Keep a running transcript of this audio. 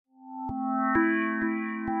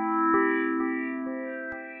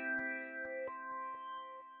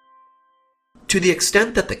To the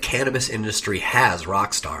extent that the cannabis industry has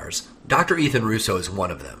rock stars, Dr. Ethan Russo is one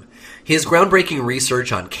of them. His groundbreaking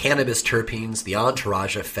research on cannabis terpenes, the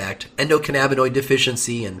entourage effect, endocannabinoid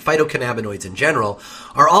deficiency, and phytocannabinoids in general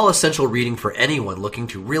are all essential reading for anyone looking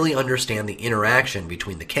to really understand the interaction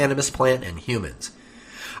between the cannabis plant and humans.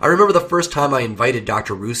 I remember the first time I invited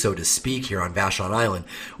Dr. Russo to speak here on Vashon Island.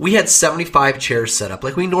 We had 75 chairs set up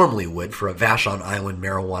like we normally would for a Vashon Island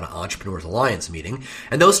Marijuana Entrepreneurs Alliance meeting,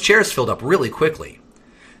 and those chairs filled up really quickly.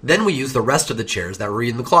 Then we used the rest of the chairs that were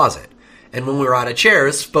in the closet. And when we were out of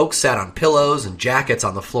chairs, folks sat on pillows and jackets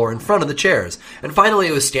on the floor in front of the chairs, and finally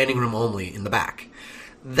it was standing room only in the back.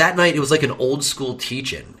 That night, it was like an old-school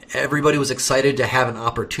teach-in. Everybody was excited to have an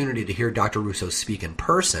opportunity to hear Dr. Russo speak in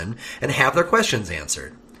person and have their questions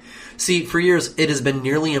answered. See, for years, it has been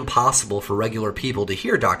nearly impossible for regular people to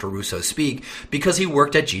hear Dr. Russo speak because he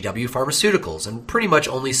worked at GW Pharmaceuticals and pretty much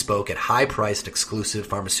only spoke at high-priced exclusive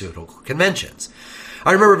pharmaceutical conventions.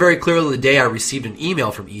 I remember very clearly the day I received an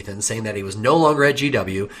email from Ethan saying that he was no longer at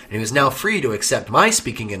GW and he was now free to accept my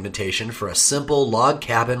speaking invitation for a simple log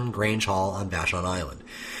cabin Grange Hall on Vashon Island.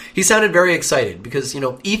 He sounded very excited because,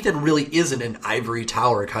 Ethan really isn't an ivory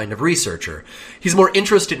tower kind of researcher. He's more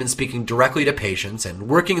interested in speaking directly to patients and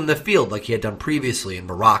working in the field like he had done previously in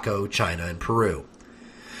Morocco, China, and Peru.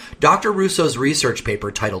 Dr. Russo's research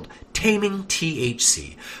paper titled Taming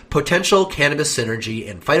THC, Potential Cannabis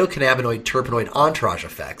Synergy and Phytocannabinoid Terpenoid Entourage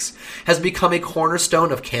Effects has become a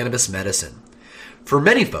cornerstone of cannabis medicine. For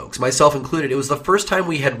many folks, myself included, it was the first time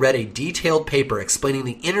we had read a detailed paper explaining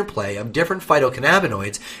the interplay of different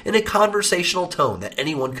phytocannabinoids in a conversational tone that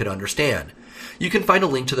anyone could understand. You can find a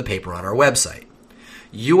link to the paper on our website.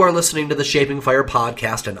 You are listening to the Shaping Fire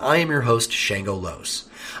podcast, and I am your host, Shango Los.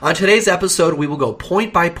 On today's episode, we will go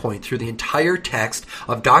point by point through the entire text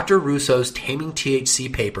of Dr. Russo's Taming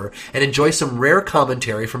THC paper and enjoy some rare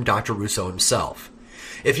commentary from Dr. Russo himself.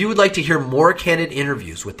 If you would like to hear more candid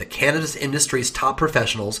interviews with the cannabis industry's top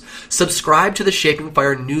professionals, subscribe to the Shaping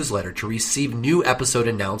Fire newsletter to receive new episode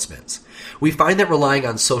announcements. We find that relying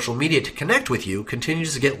on social media to connect with you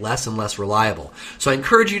continues to get less and less reliable, so I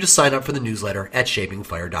encourage you to sign up for the newsletter at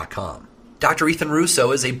shapingfire.com. Dr. Ethan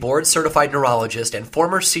Russo is a board-certified neurologist and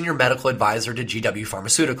former senior medical advisor to GW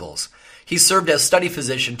Pharmaceuticals. He served as study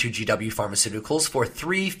physician to GW Pharmaceuticals for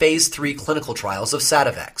 3 Phase 3 clinical trials of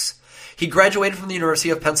Sativex. He graduated from the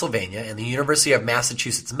University of Pennsylvania and the University of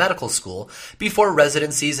Massachusetts Medical School before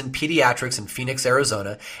residencies in pediatrics in Phoenix,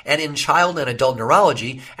 Arizona, and in child and adult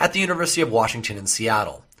neurology at the University of Washington in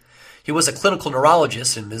Seattle. He was a clinical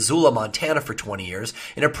neurologist in Missoula, Montana for 20 years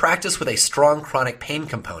in a practice with a strong chronic pain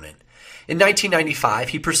component. In 1995,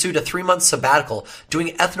 he pursued a 3-month sabbatical doing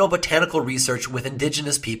ethnobotanical research with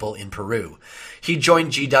indigenous people in Peru. He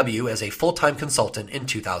joined GW as a full-time consultant in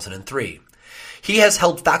 2003. He has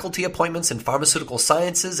held faculty appointments in pharmaceutical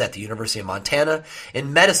sciences at the University of Montana,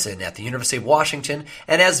 in medicine at the University of Washington,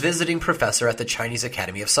 and as visiting professor at the Chinese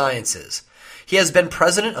Academy of Sciences. He has been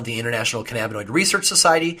president of the International Cannabinoid Research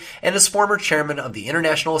Society and is former chairman of the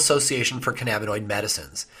International Association for Cannabinoid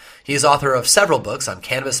Medicines. He is author of several books on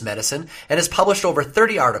cannabis medicine and has published over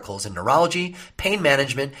 30 articles in neurology, pain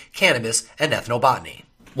management, cannabis, and ethnobotany.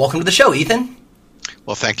 Welcome to the show, Ethan.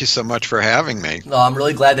 Well, thank you so much for having me. Well, I'm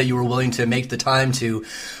really glad that you were willing to make the time to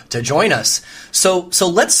join us. So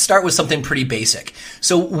let's start with something pretty basic.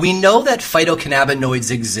 So we know that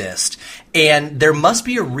phytocannabinoids exist, and there must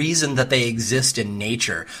be a reason that they exist in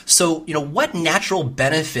nature. So, what natural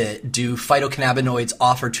benefit do phytocannabinoids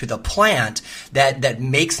offer to the plant that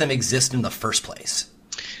makes them exist in the first place?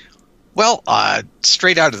 Well,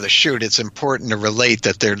 straight out of the chute, it's important to relate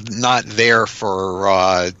that they're not there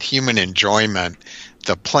for human enjoyment.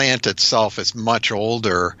 The plant itself is much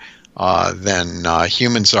older than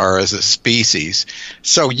humans are as a species.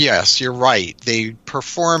 So, yes, you're right. They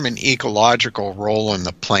perform an ecological role in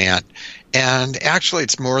the plant, and actually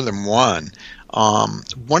it's more than one.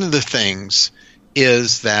 One of the things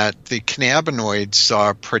is that the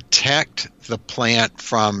cannabinoids protect the plant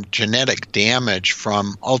from genetic damage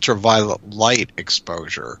from ultraviolet light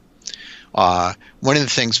exposure. One of the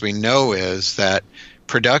things we know is that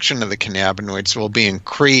production of the cannabinoids will be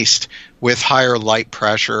increased with higher light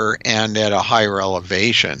pressure and at a higher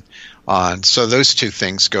elevation. So those two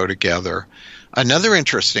things go together. Another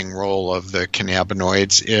interesting role of the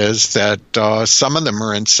cannabinoids is that some of them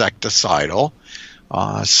are insecticidal.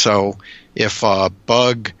 So if a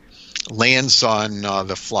bug lands on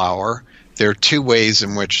the flower, there are 2 ways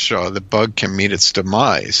in which the bug can meet its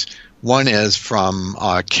demise. One is from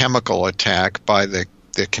chemical attack by the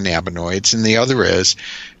cannabinoids, and the other is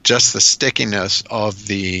just the stickiness of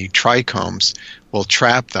the trichomes will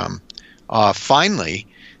trap them. Finally,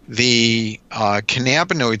 The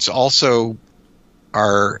cannabinoids also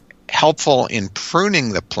are helpful in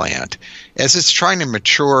pruning the plant. As it's trying to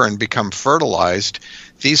mature and become fertilized,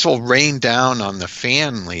 these will rain down on the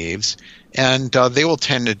fan leaves, and they will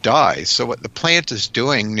tend to die. So what the plant is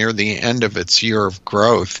doing near the end of its year of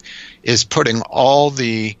growth is putting all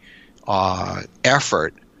the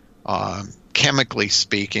effort, chemically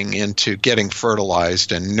speaking, into getting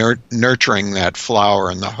fertilized and nurturing that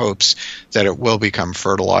flower in the hopes that it will become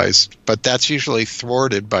fertilized. But that's usually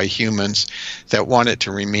thwarted by humans that want it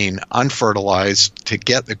to remain unfertilized to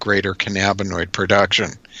get the greater cannabinoid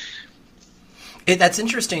production. That's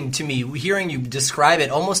interesting to me, hearing you describe it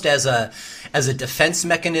almost as a defense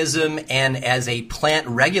mechanism and as a plant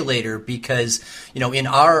regulator, because, in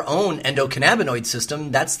our own endocannabinoid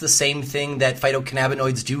system, that's the same thing that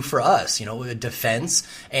phytocannabinoids do for us, a defense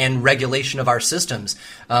and regulation of our systems.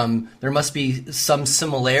 There must be some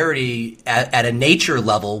similarity at a nature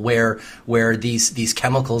level where these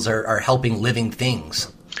chemicals are helping living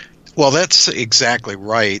things. Well, that's exactly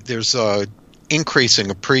right. There's a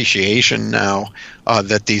increasing appreciation now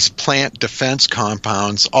that these plant defense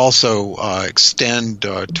compounds also extend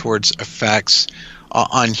towards effects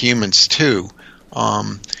on humans too.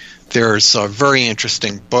 There's a very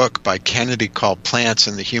interesting book by Kennedy called Plants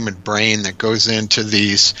and the Human Brain that goes into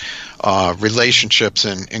these relationships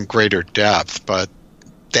in greater depth, but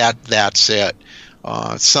that's it.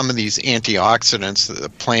 Some of these antioxidants that the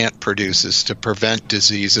plant produces to prevent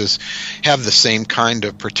diseases have the same kind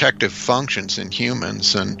of protective functions in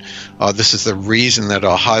humans, and this is the reason that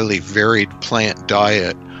a highly varied plant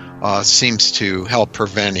diet seems to help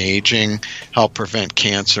prevent aging, help prevent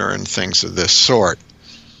cancer, and things of this sort.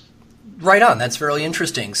 Right on. That's really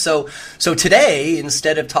interesting. So today,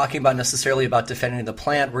 instead of talking necessarily about defending the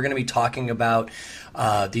plant, we're going to be talking about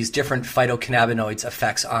these different phytocannabinoids'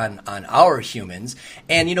 effects on our humans.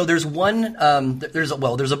 And there's a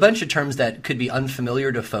bunch of terms that could be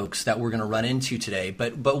unfamiliar to folks that we're going to run into today.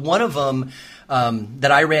 But one of them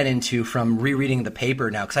that I ran into from rereading the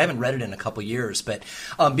paper now, because I haven't read it in a couple years. But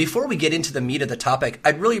before we get into the meat of the topic,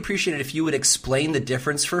 I'd really appreciate it if you would explain the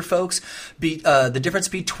difference for folks, the difference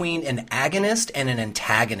between an agonist and an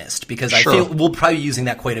antagonist, because Sure. I feel we'll probably be using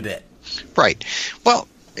that quite a bit. Right. Well,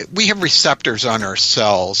 we have receptors on our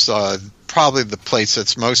cells. Probably the place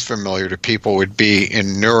that's most familiar to people would be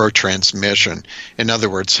in neurotransmission. In other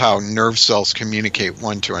words, how nerve cells communicate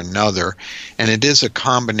one to another. And it is a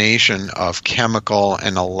combination of chemical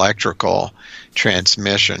and electrical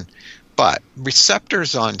transmission. But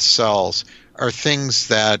receptors on cells are things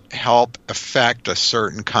that help affect a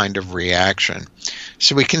certain kind of reaction.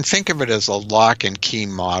 So we can think of it as a lock and key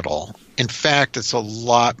model. In fact, it's a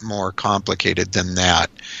lot more complicated than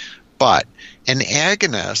that. But an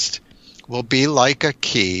agonist will be like a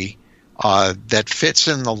key that fits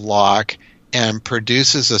in the lock and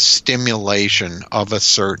produces a stimulation of a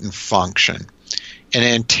certain function. An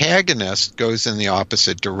antagonist goes in the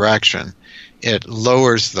opposite direction. It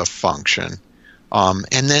lowers the function.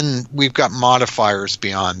 And then we've got modifiers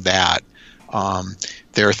beyond that.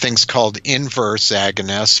 There are things called inverse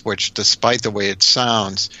agonists, which, despite the way it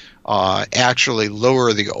sounds, actually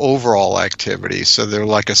lower the overall activity. So they're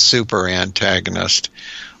like a super antagonist.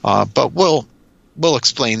 But we'll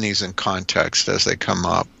explain these in context as they come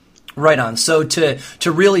up. Right on. So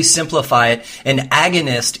to really simplify it, an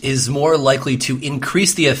agonist is more likely to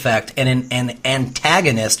increase the effect, and an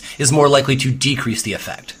antagonist is more likely to decrease the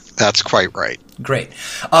effect. That's quite right. Great.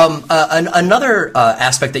 Another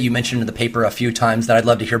aspect that you mentioned in the paper a few times that I'd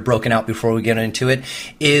love to hear broken out before we get into it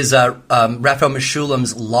is Raphael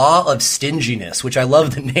Mechoulam's law of stinginess, which I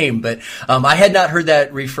love the name, but I had not heard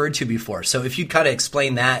that referred to before. So if you kind of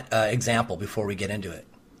explain that example before we get into it.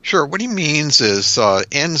 Sure. What he means is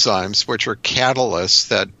enzymes, which are catalysts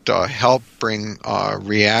that help bring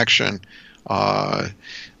reaction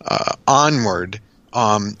onward,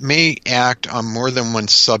 may act on more than one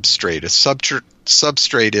substrate. A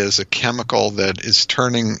substrate is a chemical that is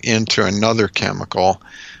turning into another chemical.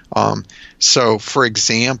 So, for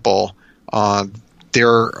example, there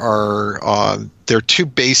are two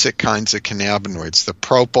basic kinds of cannabinoids: the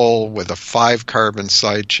propyl with a 5-carbon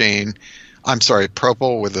side chain.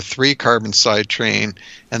 Propyl with a 3-carbon side chain,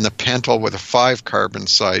 and the pentyl with a 5-carbon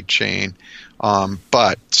side chain.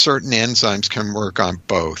 But certain enzymes can work on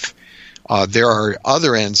both. There are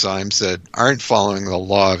other enzymes that aren't following the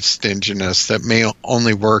law of stinginess that may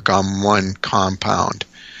only work on one compound.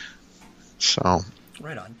 So,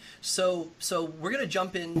 right on. So we're going to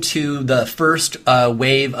jump into the first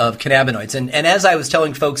wave of cannabinoids, and as I was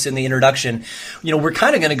telling folks in the introduction, we're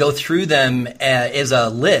kind of going to go through them as a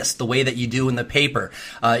list, the way that you do in the paper,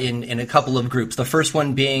 in a couple of groups. The first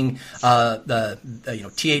one being the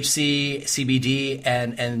THC, CBD,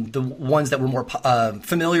 and the ones that we're more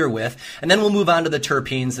familiar with, and then we'll move on to the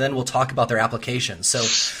terpenes, and then we'll talk about their applications. So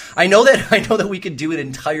I know that we could do an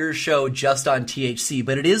entire show just on THC,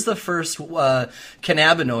 but it is the first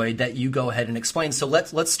cannabinoid that you go ahead and explain. So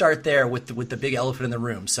let's start there with the big elephant in the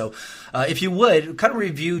room. So if you would, kind of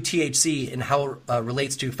review THC and how it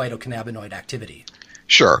relates to phytocannabinoid activity.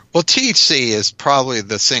 Sure. Well, THC is probably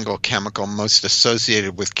the single chemical most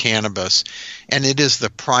associated with cannabis, and it is the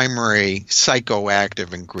primary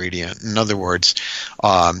psychoactive ingredient. In other words,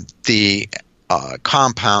 the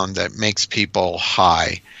compound that makes people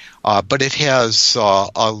high. But it has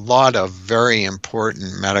a lot of very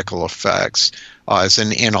important medical effects. It's an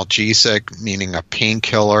analgesic, meaning a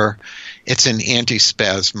painkiller. It's an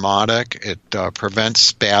antispasmodic. It prevents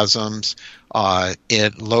spasms.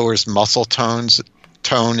 It lowers muscle tone.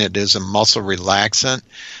 It is a muscle relaxant.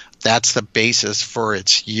 That's the basis for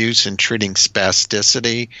its use in treating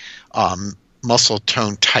spasticity, muscle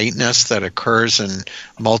tone tightness that occurs in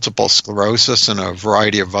multiple sclerosis and a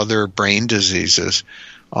variety of other brain diseases.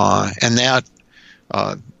 And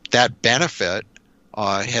that benefit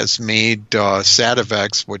has made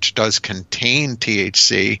Sativex, which does contain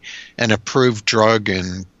THC, an approved drug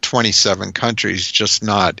in 27 countries, just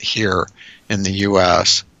not here in the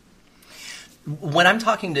U.S. When I'm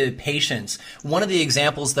talking to patients, one of the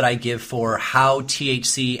examples that I give for how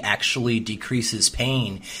THC actually decreases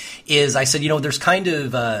pain is I said, there's kind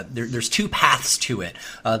of there's two paths to it.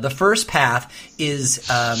 The first path is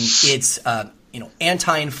it's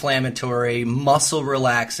anti-inflammatory, muscle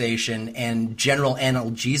relaxation, and general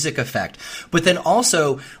analgesic effect. But then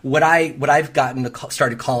also what I've gotten to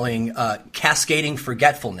started calling cascading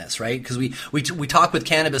forgetfulness, right? Because we talk with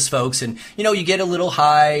cannabis folks, and you get a little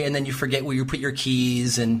high, and then you forget where you put your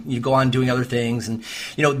keys, and you go on doing other things, and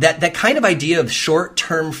that kind of idea of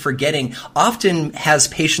short-term forgetting often has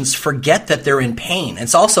patients forget that they're in pain.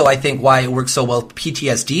 It's also, I think, why it works so well with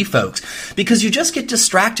PTSD folks, because you just get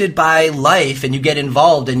distracted by life and you get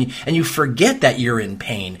involved and you forget that you're in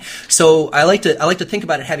pain. So I like to think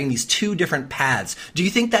about it having these two different paths. Do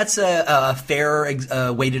you think that's a fair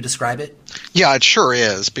way to describe it? Yeah, it sure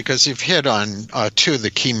is, because you've hit on two of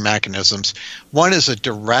the key mechanisms. One is a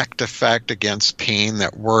direct effect against pain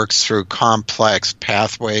that works through complex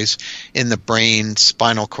pathways in the brain,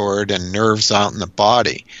 spinal cord, and nerves out in the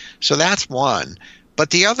body. So that's one.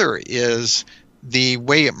 But the other is the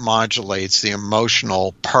way it modulates the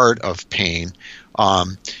emotional part of pain.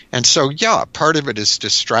 And so, part of it is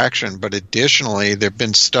distraction, but additionally, there have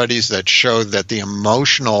been studies that show that the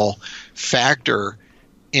emotional factor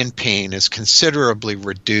in pain is considerably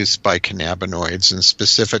reduced by cannabinoids and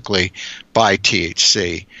specifically by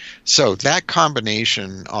THC. So that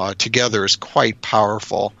combination together is quite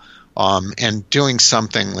powerful and doing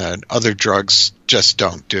something that other drugs just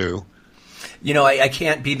don't do. I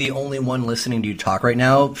can't be the only one listening to you talk right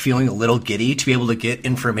now feeling a little giddy to be able to get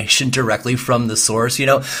information directly from the source.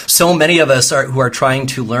 So many of us who are trying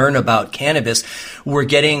to learn about cannabis, we're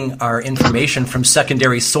getting our information from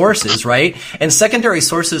secondary sources, right? And secondary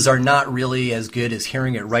sources are not really as good as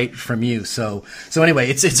hearing it right from you. So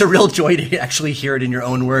anyway, it's a real joy to actually hear it in your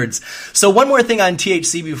own words. So one more thing on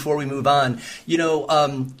THC before we move on.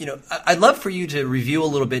 I'd love for you to review a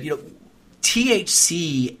little bit.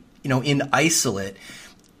 THC, in isolate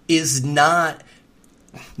is not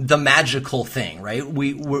the magical thing, right?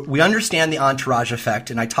 We understand the entourage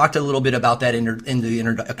effect, and I talked a little bit about that in the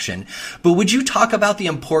introduction. But would you talk about the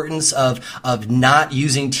importance of not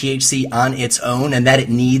using THC on its own, and that it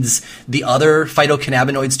needs the other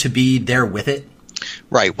phytocannabinoids to be there with it?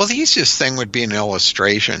 Right. Well, the easiest thing would be an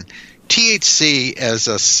illustration. THC as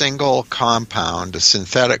a single compound, a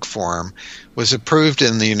synthetic form, was approved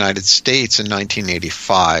in the United States in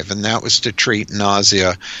 1985, and that was to treat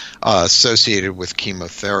nausea associated with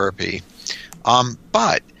chemotherapy.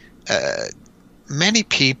 But many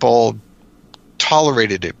people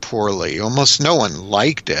tolerated it poorly. Almost no one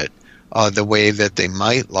liked it the way that they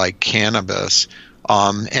might like cannabis.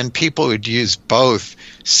 And people who'd used both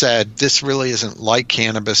said, this really isn't like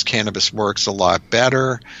cannabis. Cannabis works a lot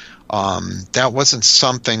better. That wasn't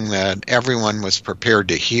something that everyone was prepared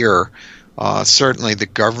to hear. Certainly the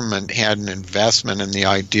government had an investment in the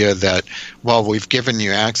idea that, well, we've given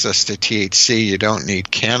you access to THC, you don't need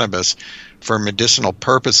cannabis for medicinal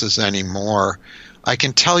purposes anymore. I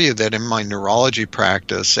can tell you that in my neurology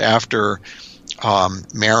practice, after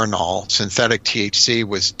Marinol, synthetic THC,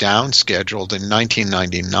 was downscheduled in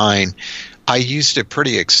 1999, I used it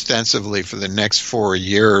pretty extensively for the next 4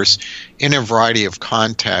 years in a variety of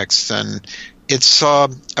contexts, and it's a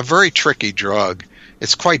very tricky drug.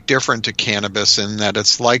 It's quite different to cannabis in that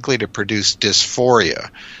it's likely to produce dysphoria.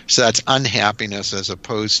 So that's unhappiness as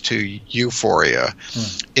opposed to euphoria.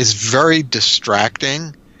 It's very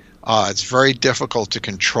distracting. It's very difficult to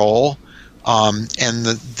control.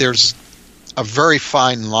 There's a very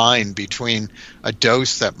fine line between a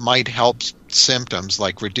dose that might help symptoms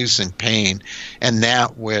like reducing pain and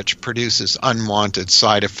that which produces unwanted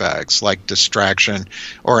side effects like distraction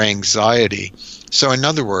or anxiety. So in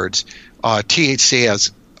other words,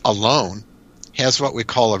 THC alone has what we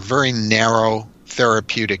call a very narrow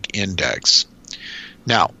therapeutic index.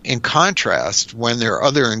 Now, in contrast, when there are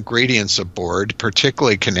other ingredients aboard,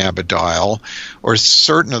 particularly cannabidiol or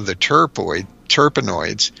certain of the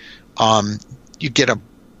terpenoids, you get a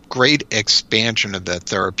great expansion of that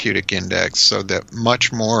therapeutic index so that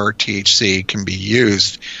much more THC can be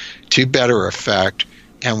used to better effect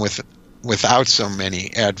and without so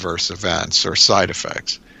many adverse events or side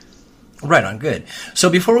effects. Right on, good.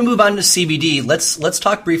 So before we move on to CBD, let's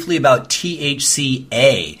talk briefly about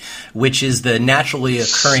THCA, which is the naturally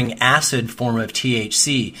occurring acid form of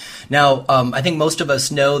THC. Now, I think most of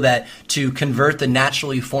us know that to convert the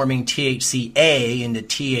naturally forming THCA into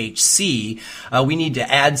THC, we need to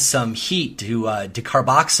add some heat to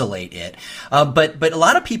decarboxylate it. But a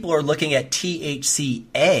lot of people are looking at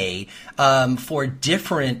THCA for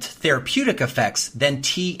different therapeutic effects than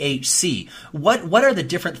THC. What are the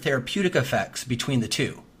different therapeutic effects between the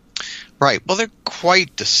two? Right. Well, they're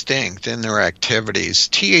quite distinct in their activities.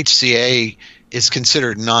 THCA is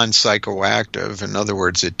considered non-psychoactive. In other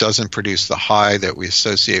words, it doesn't produce the high that we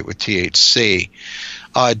associate with THC.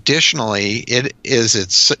 Additionally,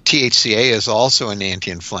 THCA is also an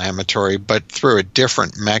anti-inflammatory, but through a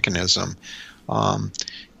different mechanism.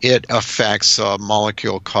 It affects a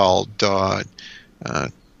molecule called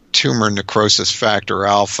tumor necrosis factor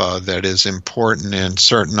alpha that is important in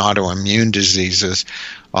certain autoimmune diseases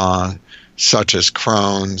such as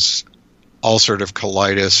Crohn's, ulcerative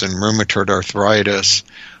colitis, and rheumatoid arthritis.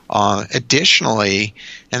 Additionally,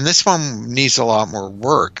 and this one needs a lot more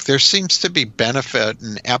work, there seems to be benefit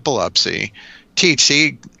in epilepsy.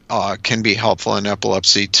 THC can be helpful in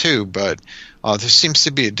epilepsy too, but there seems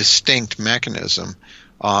to be a distinct mechanism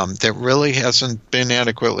that really hasn't been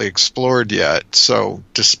adequately explored yet. So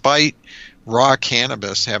despite raw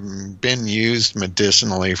cannabis having been used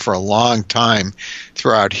medicinally for a long time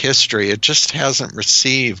throughout history, it just hasn't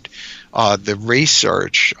received the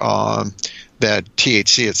research that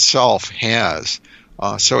THC itself has.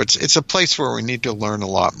 So it's a place where we need to learn a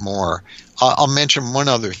lot more. I'll mention one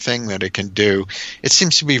other thing that it can do. It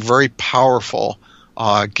seems to be very powerful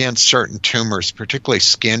against certain tumors, particularly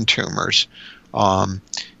skin tumors.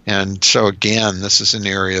 And so, again, this is an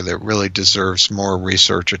area that really deserves more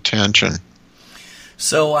research attention.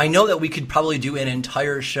 So I know that we could probably do an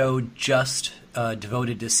entire show just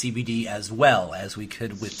devoted to CBD as well as we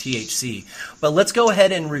could with THC. But let's go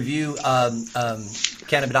ahead and review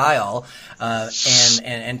cannabidiol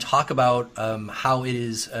and talk about how it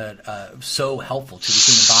is so helpful to the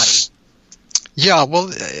human body. Yeah, well,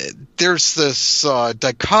 there's this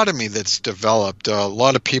dichotomy that's developed. A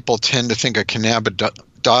lot of people tend to think of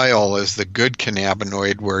cannabidiol as the good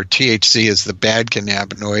cannabinoid, where THC is the bad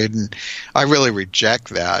cannabinoid, and I really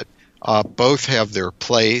reject that. Both have their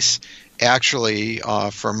place. Actually,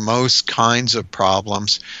 for most kinds of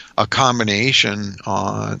problems, a combination,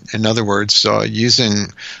 in other words, using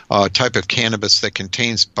a type of cannabis that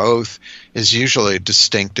contains both is usually a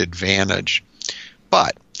distinct advantage.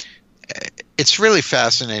 But it's really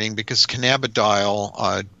fascinating because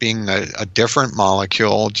cannabidiol, being a different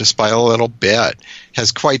molecule just by a little bit,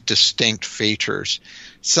 has quite distinct features.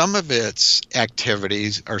 Some of its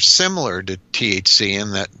activities are similar to THC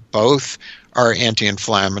in that both are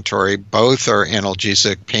anti-inflammatory, both are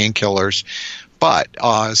analgesic painkillers, but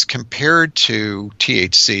as compared to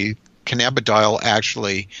THC, cannabidiol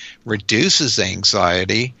actually reduces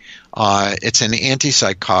anxiety. It's an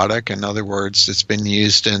antipsychotic. In other words, it's been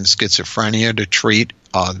used in schizophrenia to treat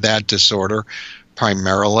that disorder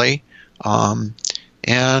primarily, and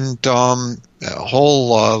a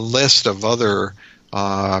whole list of other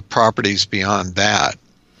properties beyond that.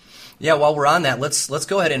 Yeah, while we're on that, let's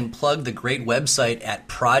go ahead and plug the great website at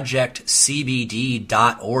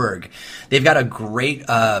projectcbd.org. They've got a great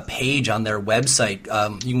page on their website.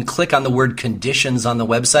 You can click on the word conditions on the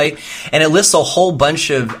website, and it lists a whole bunch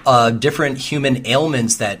of different human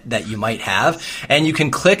ailments that you might have. And you can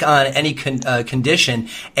click on any condition,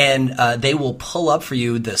 and they will pull up for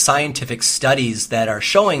you the scientific studies that are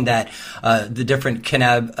showing that the different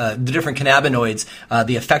cannabinoids,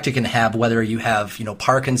 the effect it can have, whether you have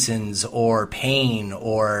Parkinson's or pain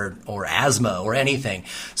or asthma or anything.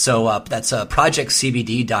 So that's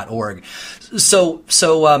projectcbd.org. So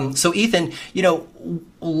Ethan, a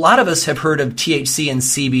lot of us have heard of THC and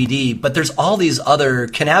CBD, but there's all these other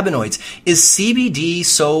cannabinoids. Is CBD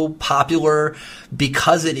so popular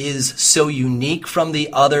because it is so unique from the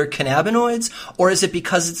other cannabinoids, or is it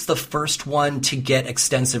because it's the first one to get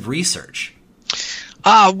extensive research?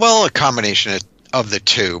 Well, a combination of the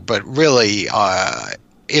two, but really,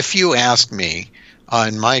 if you ask me,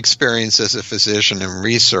 in my experience as a physician and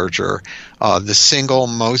researcher, the single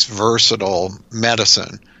most versatile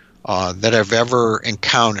medicine that I've ever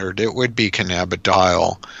encountered, it would be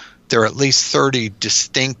cannabidiol. There are at least 30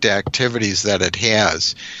 distinct activities that it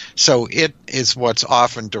has. So it is what's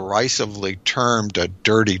often derisively termed a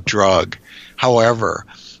dirty drug. However,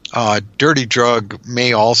 dirty drug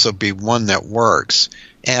may also be one that works.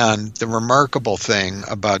 And the remarkable thing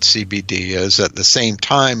about CBD is at the same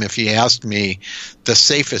time, if you asked me the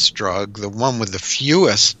safest drug, the one with the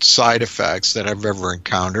fewest side effects that I've ever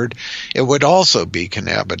encountered, it would also be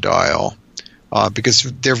cannabidiol. Because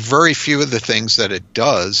there are very few of the things that it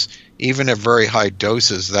does, even at very high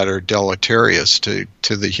doses, that are deleterious to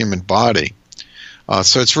the human body.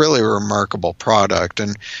 So it's really a remarkable product.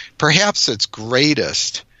 And perhaps its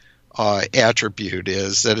greatest attribute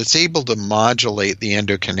is that it's able to modulate the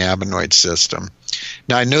endocannabinoid system.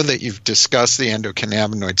 Now, I know that you've discussed the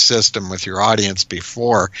endocannabinoid system with your audience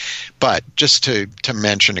before, but just to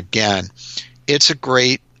mention again, it's a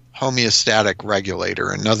great homeostatic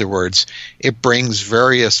regulator. In other words, it brings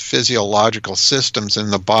various physiological systems in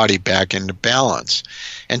the body back into balance.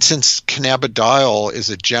 And since cannabidiol is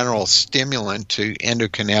a general stimulant to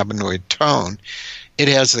endocannabinoid tone, it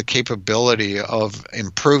has the capability of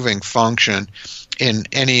improving function in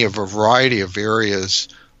any of a variety of areas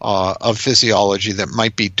of physiology that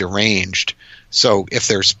might be deranged. So if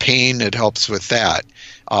there's pain, it helps with that.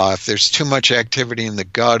 If there's too much activity in the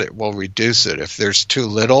gut, it will reduce it. If there's too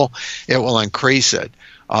little, it will increase it.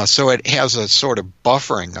 So it has a sort of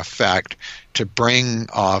buffering effect to bring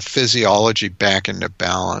physiology back into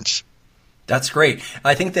balance. That's great.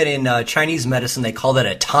 I think that in Chinese medicine, they call that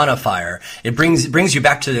a tonifier. It brings you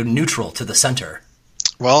back to the neutral, to the center.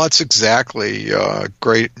 Well, that's exactly a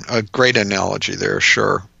great analogy there,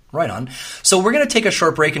 sure. Right on. So we're going to take a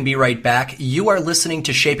short break and be right back. You are listening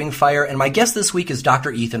to Shaping Fire, and my guest this week is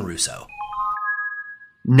Dr. Ethan Russo.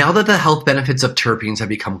 Now that the health benefits of terpenes have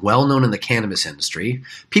become well known in the cannabis industry,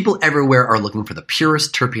 people everywhere are looking for the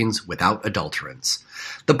purest terpenes without adulterants.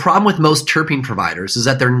 The problem with most terpene providers is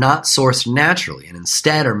that they're not sourced naturally and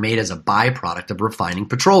instead are made as a byproduct of refining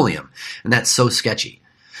petroleum, and that's so sketchy.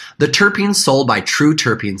 The terpenes sold by True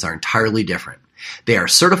Terpenes are entirely different. They are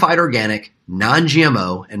certified organic,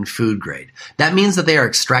 non-GMO, and food grade. That means that they are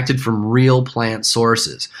extracted from real plant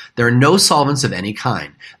sources. There are no solvents of any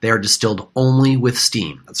kind. They are distilled only with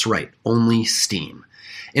steam. That's right, only steam.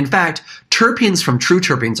 In fact, terpenes from True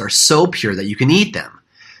Terpenes are so pure that you can eat them.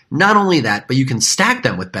 Not only that, but you can stack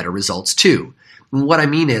them with better results too. And what I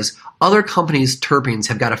mean is, other companies' terpenes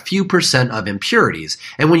have got a few % of impurities,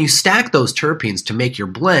 and when you stack those terpenes to make your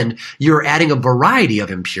blend, you're adding a variety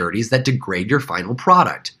of impurities that degrade your final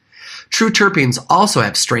product. True Terpenes also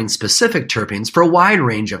have strain-specific terpenes for a wide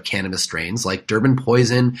range of cannabis strains like Durban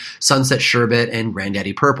Poison, Sunset Sherbet, and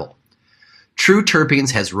Granddaddy Purple. True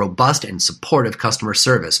Terpenes has robust and supportive customer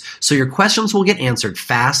service, so your questions will get answered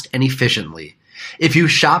fast and efficiently. If you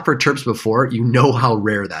shop for terps before, you know how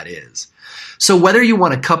rare that is. So whether you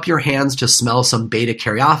want to cup your hands to smell some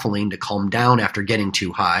beta-caryophyllene to calm down after getting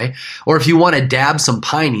too high, or if you want to dab some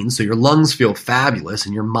pinene so your lungs feel fabulous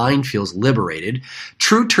and your mind feels liberated,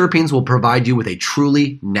 True Terpenes will provide you with a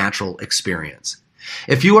truly natural experience.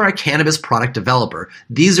 If you are a cannabis product developer,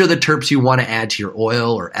 these are the terps you want to add to your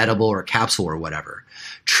oil or edible or capsule or whatever.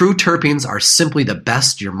 True Terpenes are simply the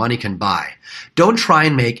best your money can buy. Don't try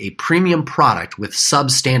and make a premium product with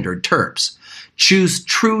substandard terps. Choose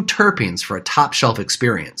True Terpenes for a top-shelf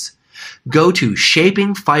experience. Go to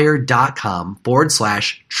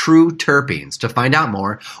shapingfire.com/True Terpenes to find out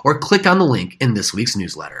more, or click on the link in this week's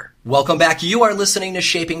newsletter. Welcome back. You are listening to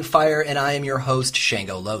Shaping Fire, and I am your host,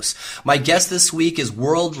 Shango Los. My guest this week is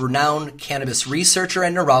world-renowned cannabis researcher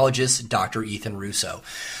and neurologist, Dr. Ethan Russo.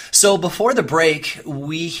 So before the break,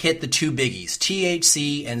 we hit the two biggies,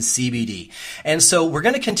 THC and CBD. And so we're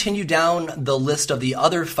going to continue down the list of the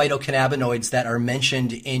other phytocannabinoids that are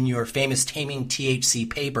mentioned in your famous Taming THC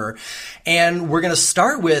paper. And we're going to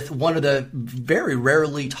start with one of the very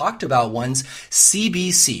rarely talked about ones,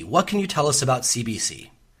 CBC. What can you tell us about CBC?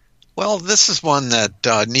 Well, this is one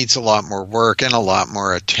that needs a lot more work and a lot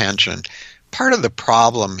more attention. Part of the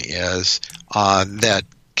problem is that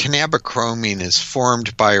cannabichromene is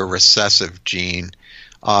formed by a recessive gene,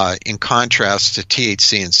 in contrast to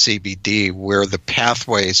THC and CBD, where the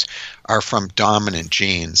pathways are from dominant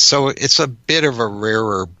genes. So it's a bit of a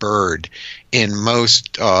rarer bird in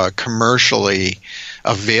most commercially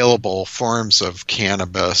available forms of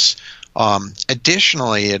cannabis.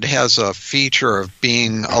 Additionally, it has a feature of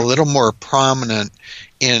being a little more prominent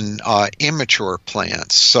in immature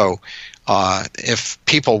plants. So if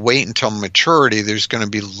people wait until maturity, there's going to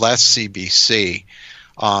be less CBC.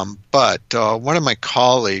 But one of my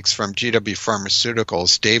colleagues from GW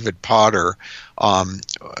Pharmaceuticals, David Potter,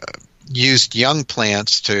 used young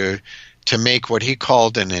plants to make what he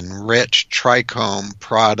called an enriched trichome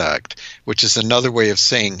product, which is another way of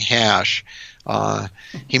saying hash.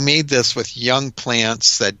 He made this with young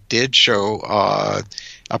plants that did show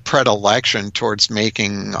a predilection towards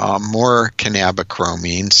making more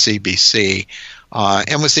cannabichromene, CBC,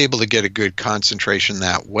 and was able to get a good concentration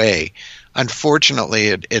that way. Unfortunately,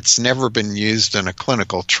 it's never been used in a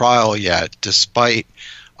clinical trial yet, despite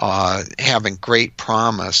having great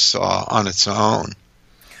promise on its own.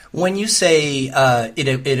 When you say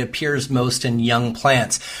it appears most in young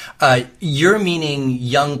plants, you're meaning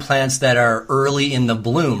young plants that are early in the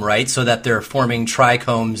bloom, right? So that they're forming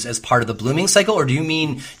trichomes as part of the blooming cycle? Or do you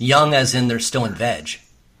mean young as in they're still in veg?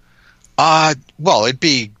 Well, it'd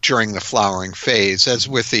be during the flowering phase. As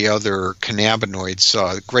with the other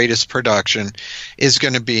cannabinoids, greatest production is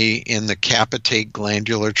going to be in the capitate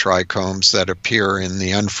glandular trichomes that appear in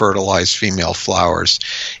the unfertilized female flowers.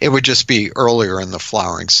 It would just be earlier in the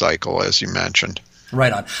flowering cycle, as you mentioned.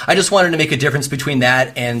 Right on. I just wanted to make a difference between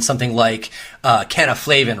that and something like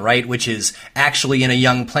canephlavin, right, which is actually in a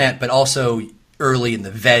young plant, but also early in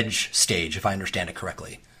the veg stage, if I understand it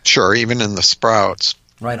correctly. Sure, even in the sprouts.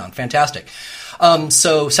 Right on. Fantastic.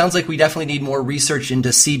 So sounds like we definitely need more research into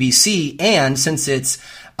CBC, and since it's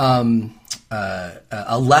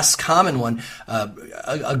a less common one,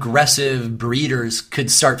 aggressive breeders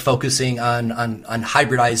could start focusing on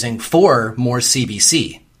hybridizing for more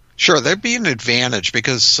CBC. Sure, there'd be an advantage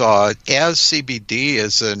because as CBD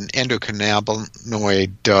is an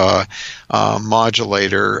endocannabinoid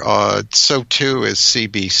modulator, so too is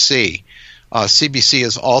CBC. CBC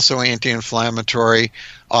is also anti-inflammatory.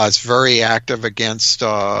 It's very active against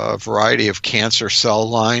a variety of cancer cell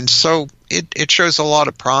lines, so it shows a lot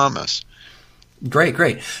of promise.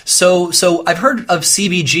 Great. So I've heard of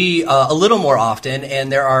CBG a little more often,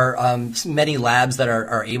 and there are many labs that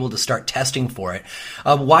are able to start testing for it.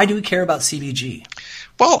 Why do we care about CBG?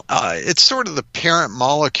 Well, it's sort of the parent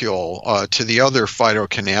molecule to the other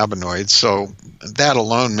phytocannabinoids, so that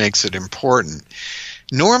alone makes it important.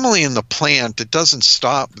 Normally in the plant, it doesn't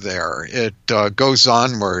stop there. It goes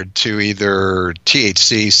onward to either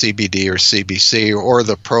THC, CBD, or CBC, or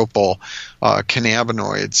the propyl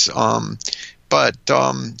cannabinoids. But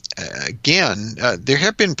again, there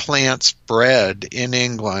have been plants bred in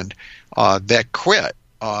England that quit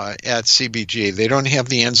at CBG. They don't have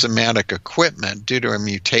the enzymatic equipment due to a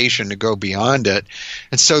mutation to go beyond it.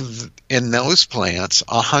 And so in those plants,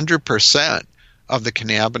 100% of the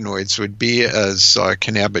cannabinoids would be as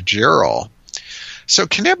cannabigerol. So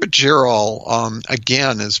cannabigerol,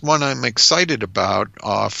 again, is one I'm excited about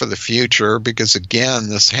for the future because, again,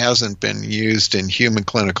 this hasn't been used in human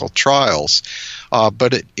clinical trials,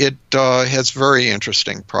 but it has very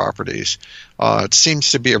interesting properties. It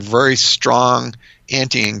seems to be a very strong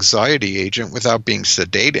anti-anxiety agent without being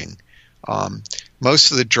sedating.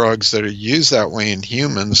 Most of the drugs that are used that way in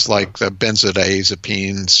humans, like the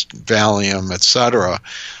benzodiazepines, Valium, etc.,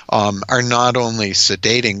 are not only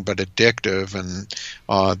sedating but addictive, and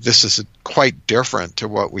this is quite different to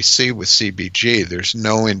what we see with CBG. There's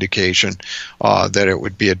no indication that it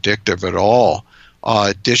would be addictive at all.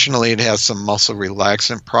 Additionally, it has some muscle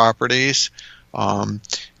relaxant properties.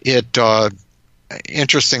 It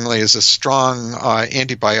interestingly, is a strong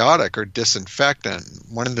antibiotic or disinfectant.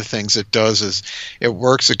 One of the things it does is it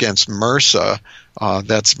works against MRSA,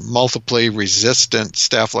 that's multiply resistant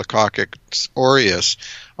Staphylococcus aureus,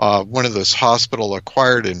 one of those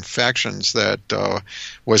hospital-acquired infections that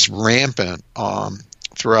was rampant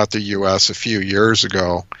throughout the U.S. a few years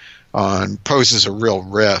ago, and poses a real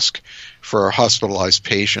risk for hospitalized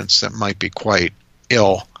patients that might be quite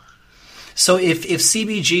ill. So if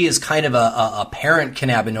CBG is kind of a parent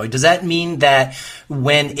cannabinoid, does that mean that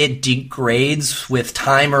when it degrades with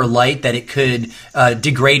time or light that it could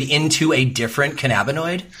degrade into a different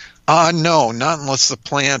cannabinoid? No, not unless the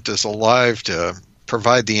plant is alive to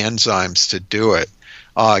provide the enzymes to do it.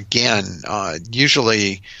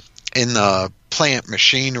 Usually in the plant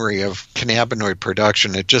machinery of cannabinoid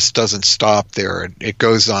production, it just doesn't stop there. It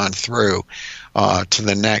goes on through to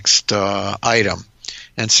the next item.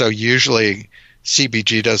 And so usually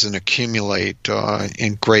CBG doesn't accumulate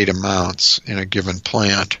in great amounts in a given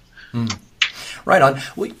plant. Right on.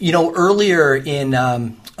 Earlier in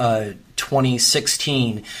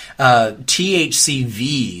 2016,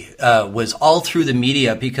 THCV was all through the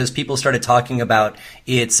media because people started talking about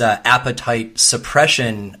its appetite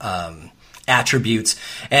suppression attributes,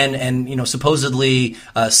 and supposedly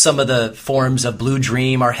some of the forms of Blue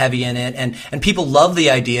Dream are heavy in it, and people love the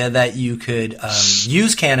idea that you could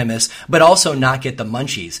use cannabis but also not get the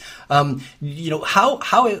munchies. How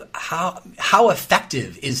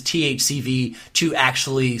effective is THCV to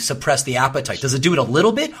actually suppress the appetite? Does it do it a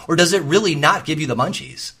little bit, or does it really not give you the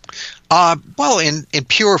munchies? Well, in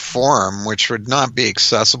pure form, which would not be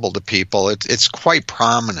accessible to people, it's quite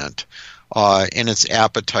prominent in its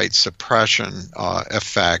appetite suppression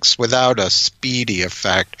effects without a speedy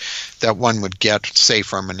effect that one would get, say,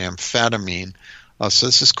 from an amphetamine. So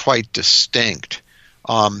this is quite distinct.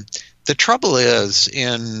 The trouble is,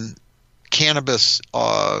 in cannabis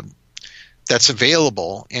that's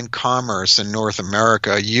available in commerce in North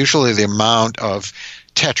America, usually the amount of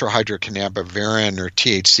tetrahydrocannabivarin or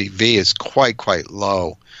THCV is quite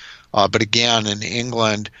low. But again, in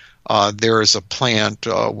England, there is a plant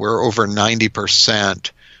where over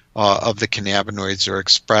 90% of the cannabinoids are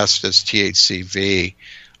expressed as THCV.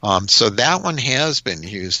 So that one has been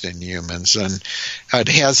used in humans, and it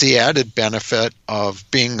has the added benefit of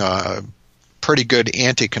being a pretty good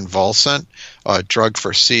anticonvulsant, drug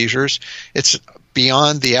for seizures. It's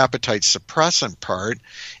beyond the appetite suppressant part.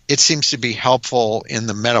 It seems to be helpful in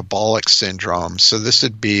the metabolic syndrome. So this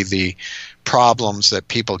would be the problems that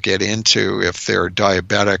people get into if they're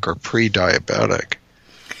diabetic or pre-diabetic.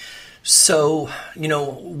 So,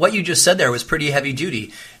 what you just said there was pretty heavy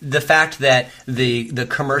duty. The fact that the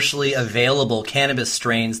commercially available cannabis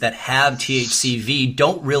strains that have THCV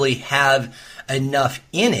don't really have enough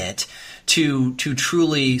in it to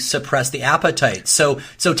truly suppress the appetite. So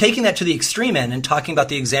taking that to the extreme end and talking about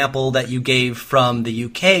the example that you gave from the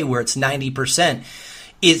UK where it's 90%,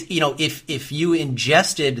 is, if you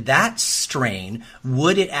ingested that strain,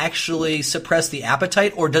 would it actually suppress the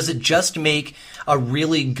appetite, or does it just make a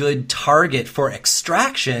really good target for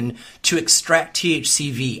extraction to extract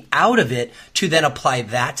THCV out of it to then apply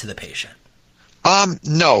that to the patient?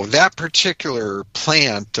 No, that particular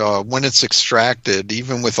plant, when it's extracted,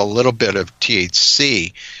 even with a little bit of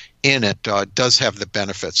THC in it, does have the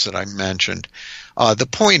benefits that I mentioned. The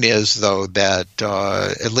point is, though, that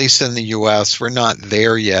at least in the U.S., we're not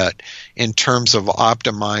there yet in terms of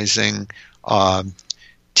optimizing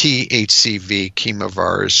THCV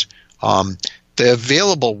chemovars. The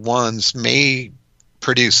available ones may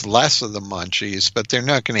produce less of the munchies, but they're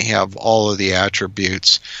not going to have all of the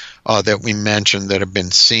attributes that we mentioned that have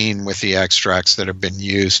been seen with the extracts that have been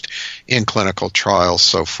used in clinical trials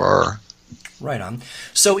so far. Right on.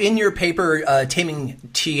 So in your paper, Taming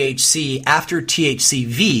THC, after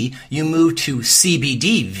THCV, you move to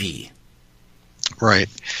CBDV. Right.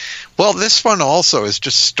 Well, this one also has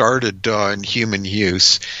just started in human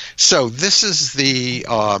use. So this is the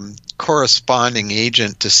corresponding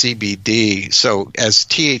agent to CBD. So as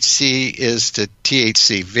THC is to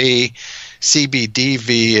THCV,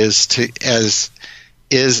 CBDV is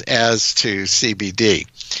as to CBD.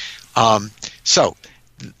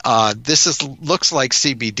 This looks like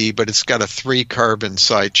CBD, but it's got a 3-carbon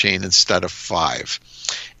side chain instead of 5.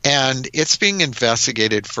 And it's being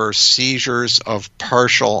investigated for seizures of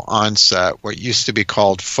partial onset, what used to be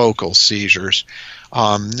called focal seizures.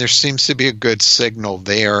 There seems to be a good signal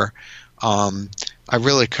there. I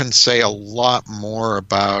really couldn't say a lot more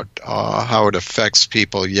about how it affects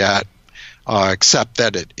people yet, except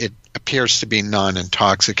that it appears to be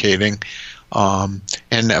non-intoxicating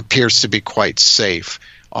and appears to be quite safe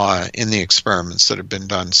in the experiments that have been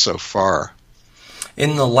done so far.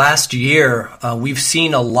 In the last year, we've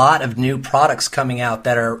seen a lot of new products coming out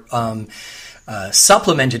that are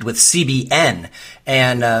supplemented with CBN,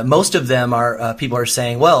 and most of them are people are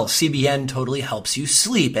saying, well, CBN totally helps you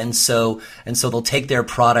sleep, and so they'll take their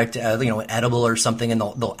product, an edible or something, and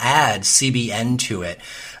they'll add CBN to it.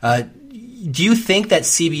 Do you think that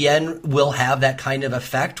CBN will have that kind of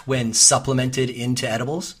effect when supplemented into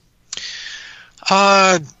edibles?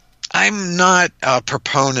 I'm not a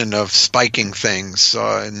proponent of spiking things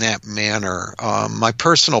in that manner. My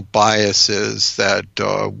personal bias is that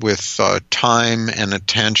with time and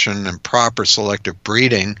attention and proper selective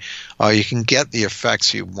breeding, you can get the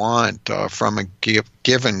effects you want from a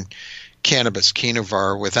given cannabis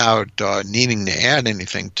cultivar without needing to add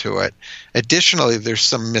anything to it. Additionally, there's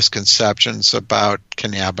some misconceptions about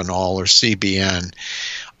cannabinol or CBN.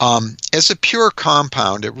 As a pure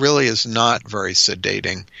compound, it really is not very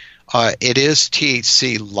sedating. It is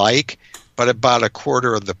THC-like, but about a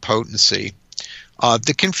quarter of the potency.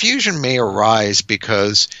 The confusion may arise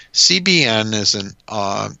because CBN is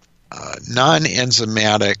a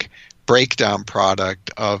non-enzymatic breakdown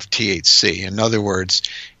product of THC. In other words,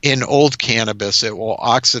 in old cannabis, it will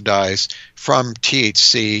oxidize from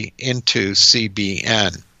THC into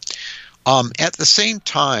CBN. At the same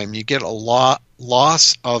time, you get a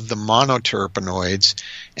loss of the monoterpenoids,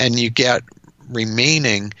 and you get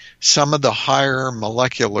remaining some of the higher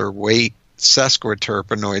molecular weight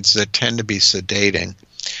sesquiterpenoids that tend to be sedating.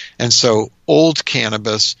 And so old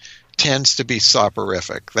cannabis tends to be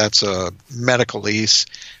soporific. That's a medicalese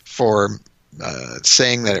for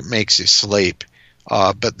saying that it makes you sleep.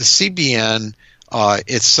 But the CBN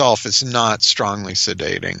itself is not strongly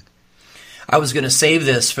sedating. I was going to save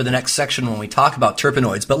this for the next section when we talk about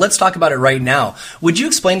terpenoids, but let's talk about it right now. Would you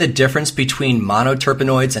explain the difference between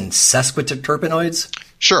monoterpenoids and sesquiterpenoids?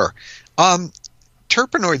 Sure.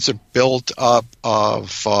 Terpenoids are built up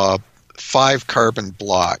of 5 carbon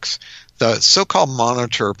blocks. The so-called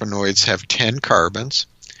monoterpenoids have 10 carbons.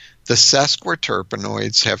 The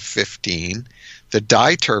sesquiterpenoids have 15. The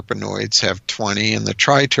diterpenoids have 20, and the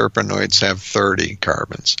triterpenoids have 30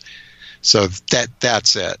 carbons. So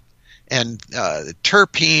that's it. And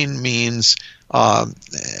terpene means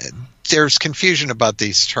there's confusion about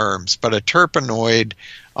these terms, but a terpenoid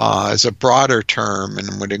is a broader term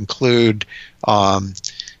and would include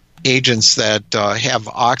agents that have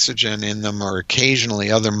oxygen in them or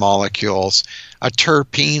occasionally other molecules. A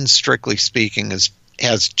terpene, strictly speaking,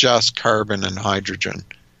 has just carbon and hydrogen.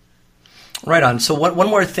 Right on. So one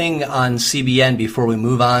more thing on CBN before we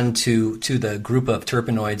move on to the group of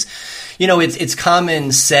terpenoids. It's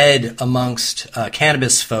common said amongst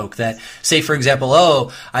cannabis folk that, say, for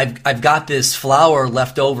example, I've got this flower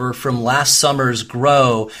left over from last summer's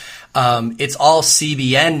grow. It's all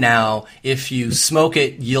CBN now. If you smoke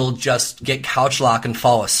it, you'll just get couch lock and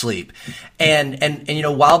fall asleep. And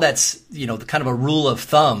while that's, kind of a rule of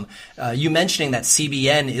thumb, you mentioning that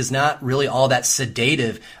CBN is not really all that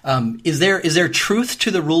sedative. Is there truth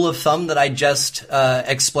to the rule of thumb that I just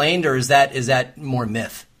explained, or is that more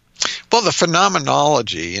myth? Well, the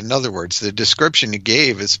phenomenology, in other words, the description you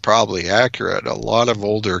gave is probably accurate. A lot of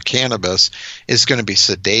older cannabis is going to be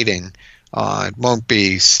sedating. It won't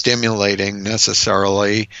be stimulating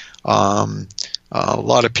necessarily. A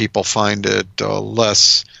lot of people find it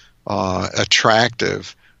less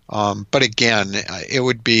attractive. But again, it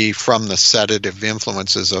would be from the sedative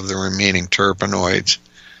influences of the remaining terpenoids.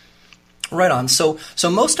 Right on. So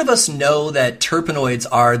most of us know that terpenoids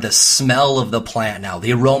are the smell of the plant now,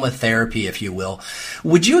 the aromatherapy, if you will.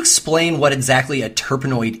 Would you explain what exactly a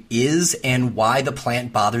terpenoid is and why the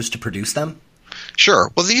plant bothers to produce them? Sure.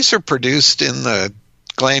 Well, these are produced in the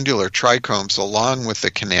glandular trichomes along with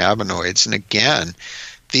the cannabinoids. And again,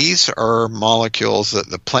 these are molecules that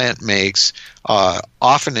the plant makes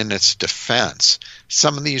often in its defense.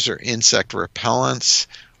 Some of these are insect repellents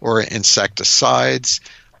or insecticides.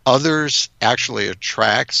 Others actually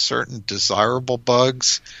attract certain desirable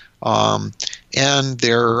bugs, and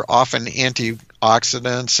they're often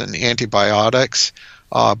antioxidants and antibiotics.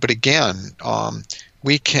 But again,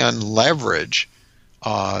 we can leverage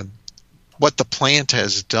what the plant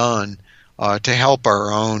has done to help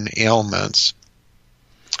our own ailments.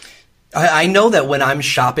 I know that when I'm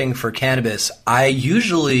shopping for cannabis, I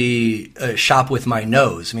usually shop with my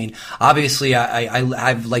nose. I mean, obviously, I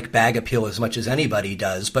like bag appeal as much as anybody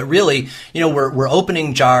does, but really, we're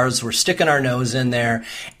opening jars, we're sticking our nose in there,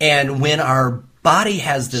 and when our body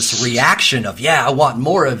has this reaction of, yeah, I want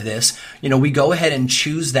more of this. We go ahead and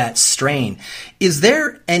choose that strain. Is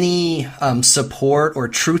there any support or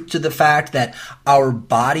truth to the fact that our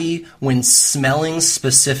body, when smelling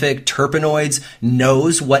specific terpenoids,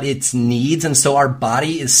 knows what it needs, and so our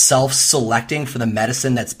body is self-selecting for the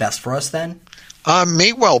medicine that's best for us then?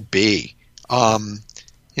 May well be.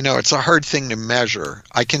 It's a hard thing to measure.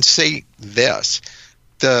 I can say this.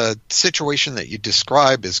 The situation that you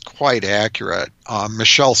describe is quite accurate.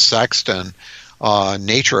 Michelle Sexton,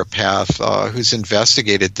 naturopath who's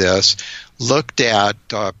investigated this, looked at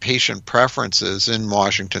patient preferences in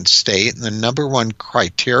Washington State, and the number one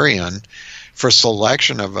criterion for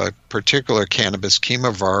selection of a particular cannabis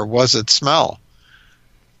chemovar was its smell.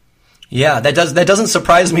 Yeah, that doesn't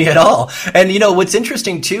surprise me at all. And what's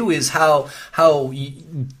interesting too is how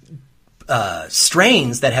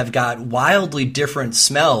strains that have got wildly different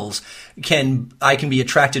smells I can be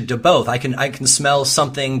attracted to both. I can smell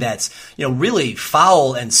something that's really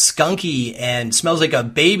foul and skunky and smells like a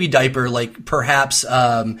baby diaper, like perhaps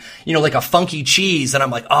like a funky cheese, and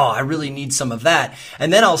I'm like, oh, I really need some of that.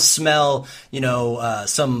 And then I'll smell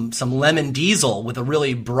some lemon diesel with a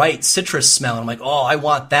really bright citrus smell, and I'm like, oh, I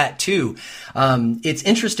want that too. It's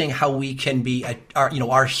interesting how we can be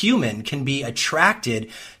our human can be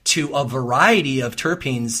attracted to a variety of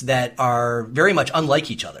terpenes that are very much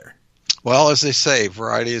unlike each other. Well, as they say,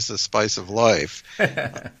 variety is the spice of life.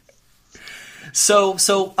 So,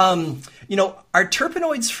 are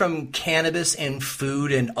terpenoids from cannabis and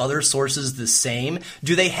food and other sources the same?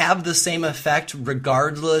 Do they have the same effect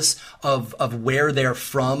regardless of where they're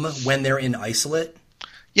from when they're in isolate?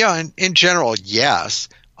 Yeah, in general, yes.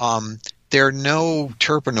 There are no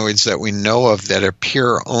terpenoids that we know of that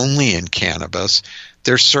appear only in cannabis.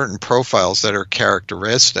 There's certain profiles that are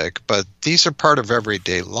characteristic, but these are part of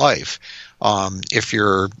everyday life. If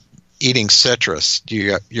you're eating citrus,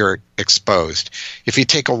 you're exposed. If you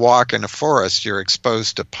take a walk in a forest, you're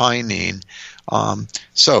exposed to pinene.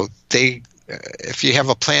 If you have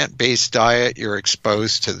a plant-based diet, you're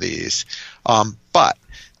exposed to these. But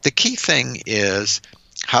the key thing is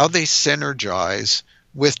how they synergize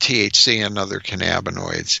with THC and other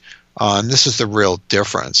cannabinoids. And this is the real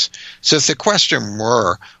difference. So if the question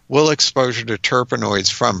were, will exposure to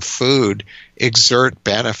terpenoids from food exert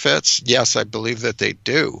benefits? Yes, I believe that they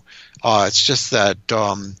do. It's just that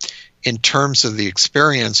in terms of the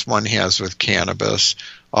experience one has with cannabis,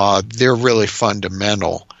 they're really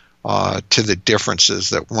fundamental to the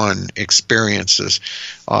differences that one experiences,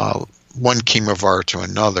 one chemovar to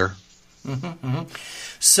another. Mm-hmm, mm-hmm.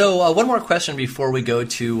 So one more question before we go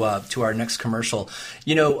to our next commercial.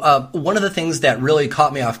 One of the things that really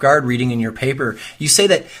caught me off guard reading in your paper, you say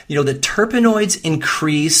that, the terpenoids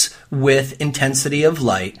increase with intensity of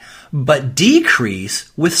light, but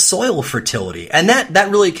decrease with soil fertility. And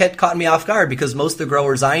that really caught me off guard because most of the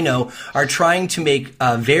growers I know are trying to make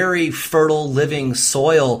a very fertile living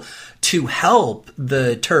soil to help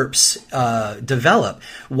the terps develop.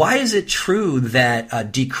 Why is it true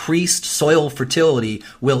that decreased soil fertility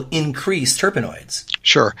will increase terpenoids?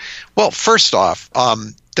 Sure. Well, first off,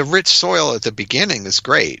 the rich soil at the beginning is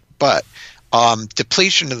great, but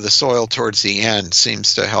depletion of the soil towards the end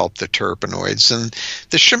seems to help the terpenoids. And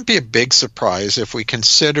this shouldn't be a big surprise if we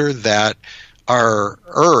consider that our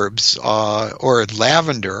herbs or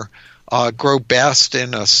lavender grow best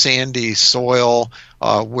in a sandy soil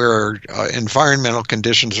where environmental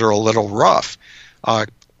conditions are a little rough.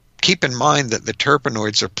 Keep in mind that the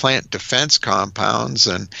terpenoids are plant defense compounds,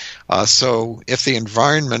 and so if the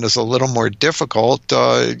environment is a little more difficult,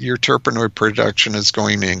 your terpenoid production is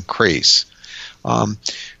going to increase.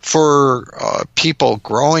 For people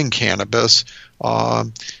growing cannabis,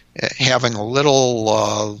 having a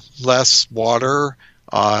little less water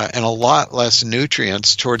and a lot less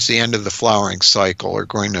nutrients towards the end of the flowering cycle are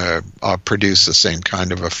going to produce the same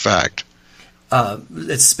kind of effect.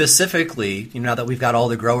 It's specifically, now that we've got all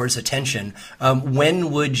the growers' attention,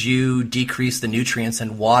 when would you decrease the nutrients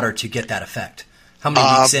and water to get that effect? How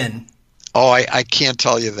many weeks in? Oh, I can't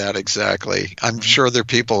tell you that exactly. I'm sure there are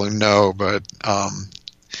people who know, but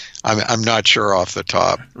I'm not sure off the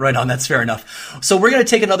top. Right on, that's fair enough. So we're going to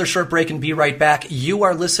take another short break and be right back. You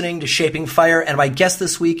are listening to Shaping Fire, and my guest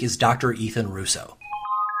this week is Dr. Ethan Russo.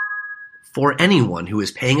 For anyone who is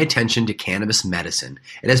paying attention to cannabis medicine,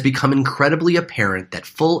 it has become incredibly apparent that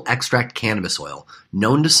full extract cannabis oil,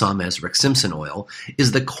 known to some as Rick Simpson oil,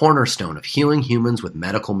 is the cornerstone of healing humans with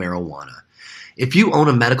medical marijuana. If you own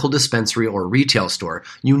a medical dispensary or a retail store,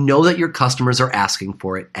 you know that your customers are asking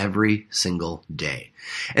for it every single day.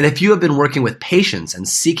 And if you have been working with patients and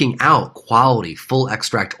seeking out quality full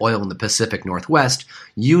extract oil in the Pacific Northwest,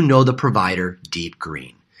 you know the provider Deep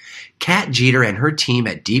Green. Kat Jeter and her team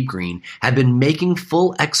at Deep Green have been making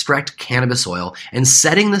full extract cannabis oil and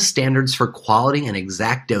setting the standards for quality and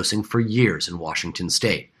exact dosing for years in Washington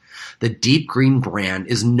state. The Deep Green brand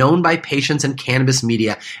is known by patients and cannabis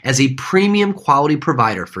media as a premium quality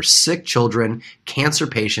provider for sick children, cancer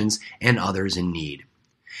patients, and others in need.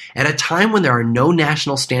 At a time when there are no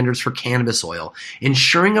national standards for cannabis oil,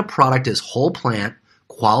 ensuring a product is whole plant,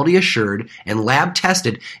 quality assured, and lab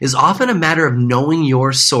tested is often a matter of knowing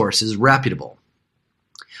your source is reputable.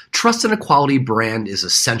 Trust in a quality brand is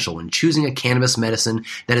essential when choosing a cannabis medicine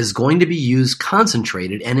that is going to be used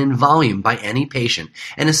concentrated and in volume by any patient,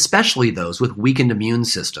 and especially those with weakened immune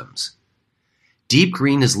systems. Deep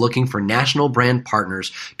Green is looking for national brand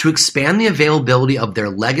partners to expand the availability of their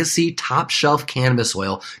legacy top-shelf cannabis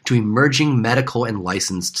oil to emerging medical and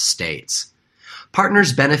licensed states.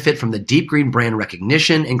 Partners benefit from the Deep Green brand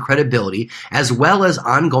recognition and credibility, as well as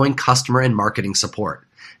ongoing customer and marketing support.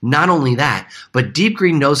 Not only that, but Deep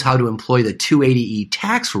Green knows how to employ the 280E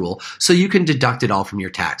tax rule so you can deduct it all from your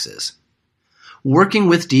taxes. Working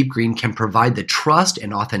with Deep Green can provide the trust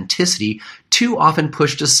and authenticity too often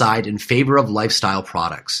pushed aside in favor of lifestyle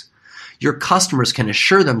products. Your customers can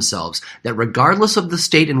assure themselves that regardless of the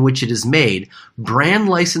state in which it is made, brand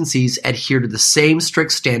licensees adhere to the same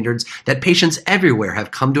strict standards that patients everywhere have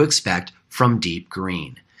come to expect from Deep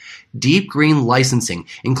Green. Deep Green licensing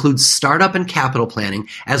includes startup and capital planning,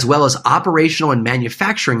 as well as operational and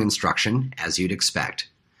manufacturing instruction, as you'd expect.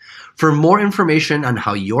 For more information on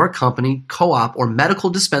how your company, co-op, or medical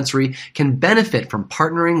dispensary can benefit from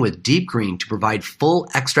partnering with Deep Green to provide full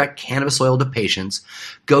extract cannabis oil to patients,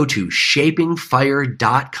 go to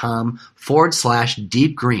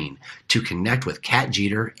shapingfire.com/Deep Green to connect with Kat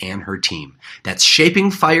Jeter and her team. That's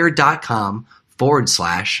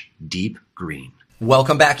shapingfire.com/Deep Green.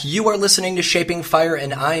 Welcome back. You are listening to Shaping Fire,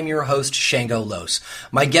 and I am your host, Shango Los.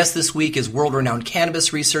 My guest this week is world-renowned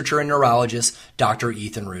cannabis researcher and neurologist, Dr.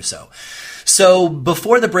 Ethan Russo. So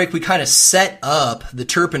before the break, we kind of set up the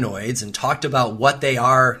terpenoids and talked about what they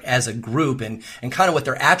are as a group and kind of what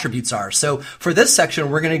their attributes are. So for this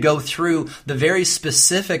section, we're going to go through the very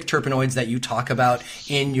specific terpenoids that you talk about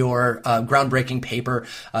in your groundbreaking paper,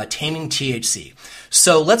 Taming THC.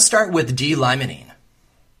 So let's start with D-limonene.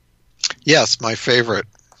 Yes, my favorite.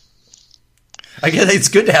 I guess it's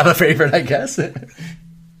good to have a favorite, I guess.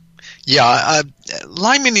 Yeah,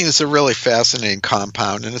 limonene is a really fascinating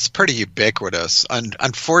compound, and it's pretty ubiquitous.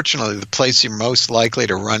 Unfortunately, the place you're most likely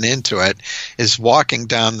to run into it is walking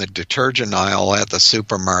down the detergent aisle at the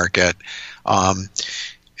supermarket.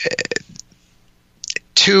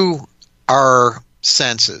 To our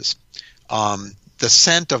senses, the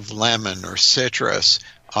scent of lemon or citrus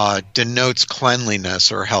denotes cleanliness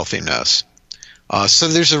or healthiness. So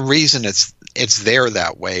there's a reason it's there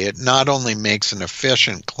that way. It not only makes an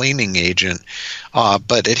efficient cleaning agent,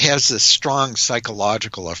 but it has this strong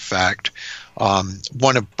psychological effect,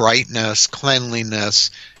 one of brightness,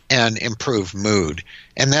 cleanliness, and improved mood.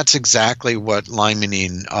 And that's exactly what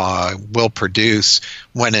limonene will produce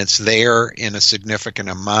when it's there in a significant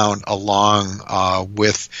amount along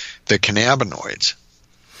with the cannabinoids.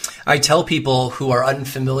 I tell people who are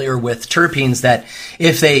unfamiliar with terpenes that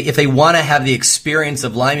if they want to have the experience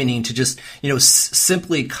of limonene, to just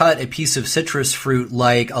simply cut a piece of citrus fruit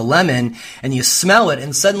like a lemon and you smell it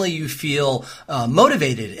and suddenly you feel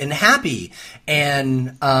motivated and happy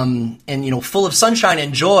and full of sunshine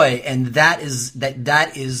and joy, and that is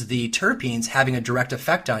the terpenes having a direct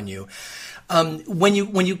effect on you. When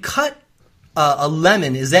you cut a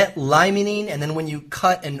lemon, is that limonene, and then when you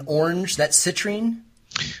cut an orange, that's citrine?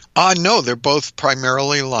 No, they're both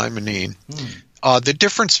primarily limonene. The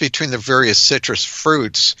difference between the various citrus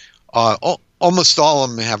fruits, almost all of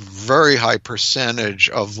them have very high percentage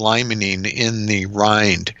of limonene in the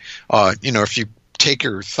rind. If you take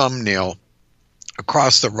your thumbnail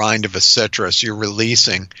across the rind of a citrus, you're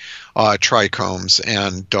releasing trichomes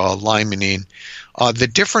and limonene. The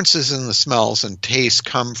differences in the smells and taste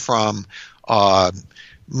come from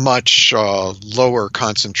much lower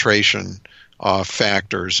concentration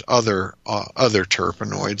factors, other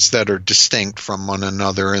terpenoids that are distinct from one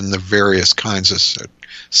another in the various kinds of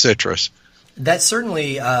citrus. That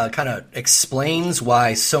certainly kind of explains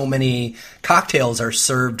why so many cocktails are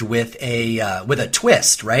served with a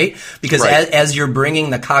twist, right? Because right. As you're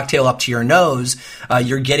bringing the cocktail up to your nose,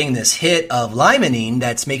 you're getting this hit of limonene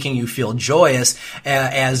that's making you feel joyous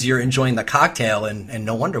as you're enjoying the cocktail, and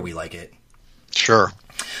no wonder we like it. Sure.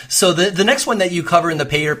 So the next one that you cover in the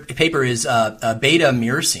paper is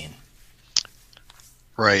beta-myrcene.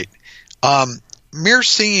 Right.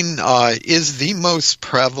 Myrcene is the most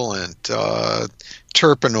prevalent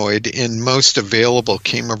terpenoid in most available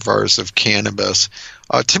chemovars of cannabis.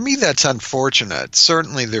 To me, that's unfortunate.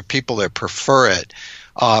 Certainly, there are people that prefer it,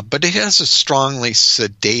 but it has a strongly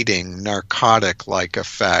sedating, narcotic-like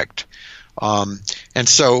effect. And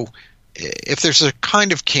so, if there's a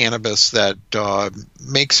kind of cannabis that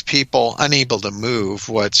makes people unable to move,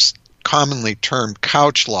 what's commonly termed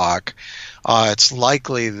couch lock, it's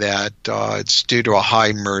likely that it's due to a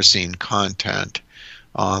high myrcene content.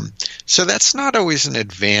 So that's not always an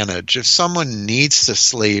advantage. If someone needs to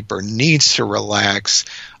sleep or needs to relax,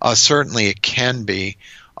 certainly it can be.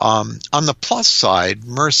 On the plus side,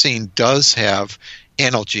 myrcene does have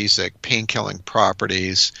analgesic, pain-killing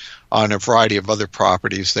properties and a variety of other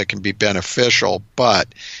properties that can be beneficial. But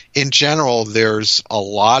in general, there's a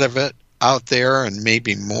lot of it out there and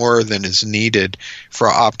maybe more than is needed for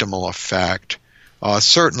optimal effect.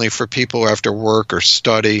 Certainly for people who have to work or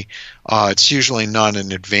study, it's usually not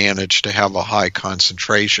an advantage to have a high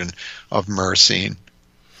concentration of myrcene.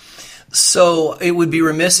 So it would be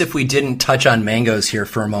remiss if we didn't touch on mangoes here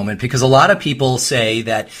for a moment, because a lot of people say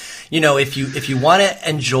that, if you want to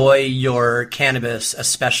enjoy your cannabis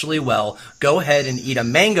especially well, go ahead and eat a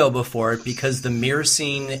mango before it, because the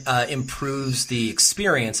myrcene improves the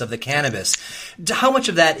experience of the cannabis. How much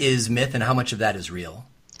of that is myth and how much of that is real?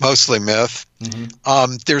 Mostly myth.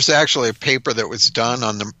 Mm-hmm. There's actually a paper that was done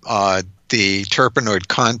on the terpenoid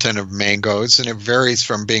content of mangoes, and it varies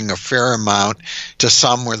from being a fair amount to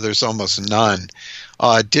some where there's almost none.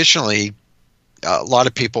 Additionally, a lot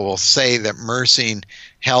of people will say that myrcene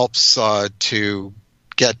helps to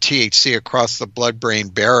get THC across the blood-brain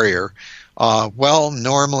barrier. Well,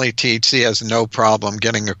 normally THC has no problem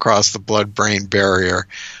getting across the blood-brain barrier.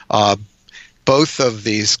 Both of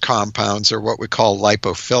these compounds are what we call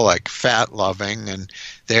lipophilic, fat-loving, and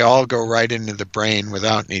they all go right into the brain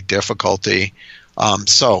without any difficulty.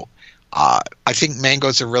 So I think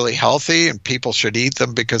mangoes are really healthy, and people should eat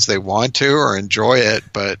them because they want to or enjoy it.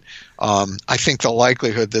 But I think the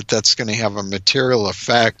likelihood that that's going to have a material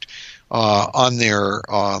effect on their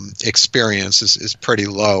experience is pretty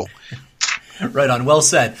low. Right on. Well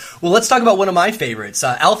said. Well, let's talk about one of my favorites,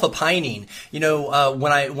 alpha-pinene.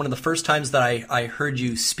 One of the first times that I heard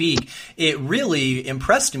you speak, it really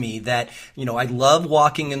impressed me that, I love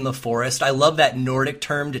walking in the forest. I love that Nordic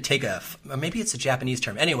term to take maybe it's a Japanese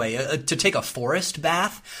term. Anyway, to take a forest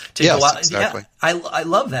bath. Yes, go out. exactly. Yeah, I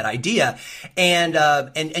love that idea. And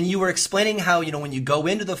you were explaining how, when you go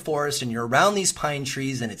into the forest and you're around these pine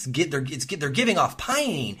trees and they're giving off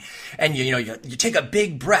pinene, and you take a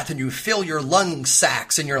big breath and you fill your lung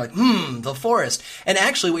sacs and you're like, the forest. And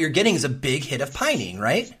actually what you're getting is a big hit of pinene,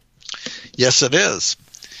 right? Yes, it is.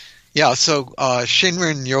 Yeah, so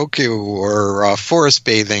Shinrin Yoku, or forest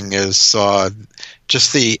bathing, is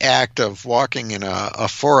just the act of walking in a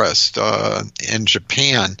forest in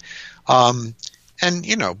Japan. And,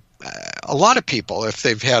 a lot of people, if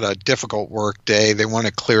they've had a difficult work day, they want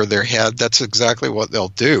to clear their head, that's exactly what they'll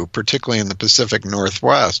do, particularly in the Pacific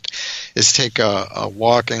Northwest, is take a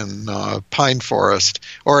walk in pine forest,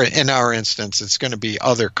 or in our instance, it's going to be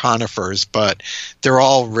other conifers, but they're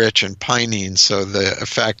all rich in pinene, so the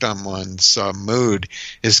effect on one's mood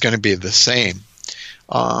is going to be the same.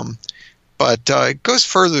 But it goes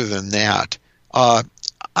further than that.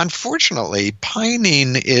 Unfortunately,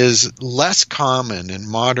 pinene is less common in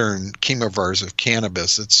modern chemovars of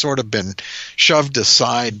cannabis. It's sort of been shoved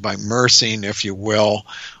aside by myrcene, if you will.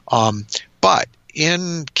 But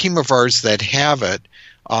in chemovars that have it,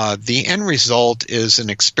 the end result is an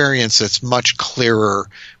experience that's much clearer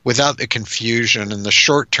without the confusion and the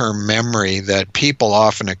short-term memory that people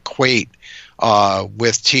often equate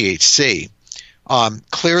with THC.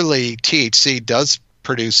 Clearly, THC does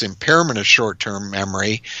produce impairment of short-term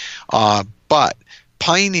memory, but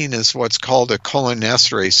pinene is what's called a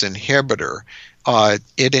cholinesterase inhibitor.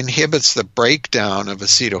 It inhibits the breakdown of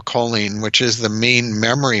acetylcholine, which is the main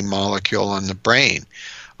memory molecule in the brain.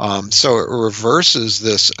 So it reverses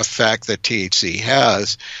this effect that THC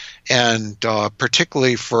has, and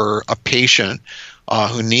particularly for a patient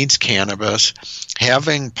who needs cannabis,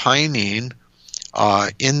 having pinene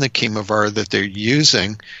in the chemovar that they're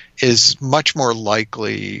using is much more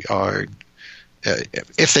likely,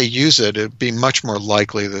 if they use it, it'd be much more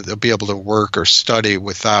likely that they'll be able to work or study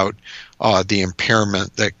without the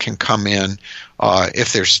impairment that can come in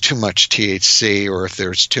if there's too much THC or if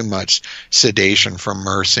there's too much sedation from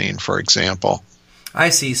myrcene, for example. I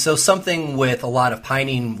see. So something with a lot of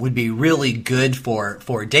pinene would be really good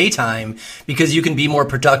for daytime because you can be more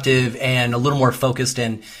productive and a little more focused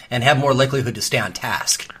and have more likelihood to stay on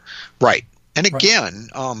task. Right. And again,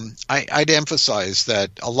 I'd emphasize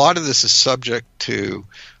that a lot of this is subject to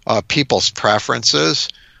people's preferences.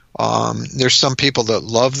 There's some people that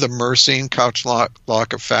love the myrcene couch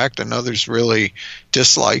lock effect, and others really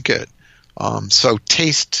dislike it. So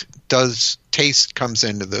taste comes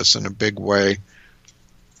into this in a big way.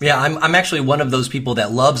 Yeah, I'm actually one of those people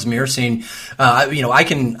that loves myrcene.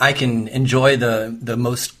 I can enjoy the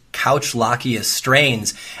most couch lockiest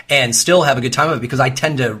strains and still have a good time of it because I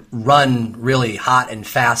tend to run really hot and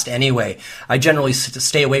fast anyway. I generally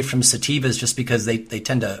stay away from sativas just because they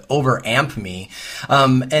tend to overamp me.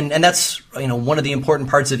 And that's one of the important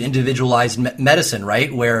parts of individualized medicine,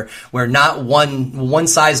 right? Where not one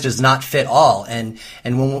size does not fit all. And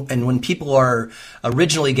when people are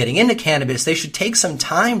originally getting into cannabis, they should take some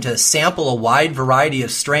time to sample a wide variety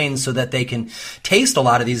of strains so that they can taste a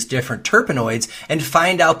lot of these different terpenoids and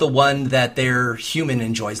find out the one that their human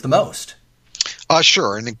enjoys the most.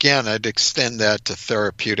 Sure. And again, I'd extend that to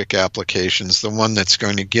therapeutic applications, the one that's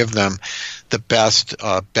going to give them the best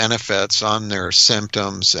benefits on their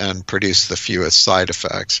symptoms and produce the fewest side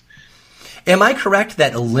effects. Am I correct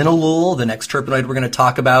that linalool, the next terpenoid we're going to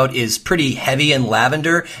talk about, is pretty heavy in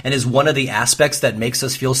lavender and is one of the aspects that makes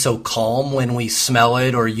us feel so calm when we smell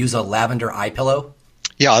it or use a lavender eye pillow?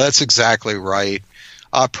 Yeah, that's exactly right.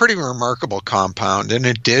 A pretty remarkable compound. In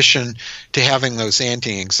addition to having those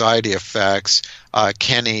anti-anxiety effects,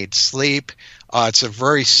 can aid sleep. It's a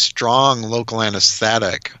very strong local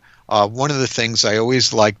anesthetic. One of the things I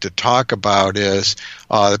always like to talk about is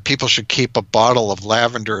that people should keep a bottle of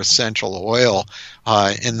lavender essential oil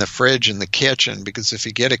in the fridge in the kitchen, because if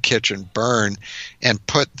you get a kitchen burn and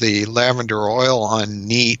put the lavender oil on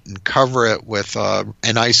neat and cover it with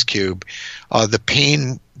an ice cube, the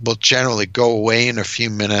pain will generally go away in a few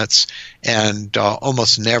minutes and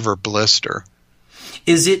almost never blister.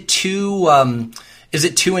 Is it too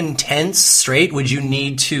intense straight? Would you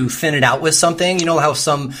need to thin it out with something? You know how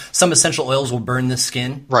some essential oils will burn the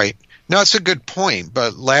skin? Right. No, that's a good point,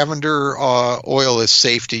 but lavender oil is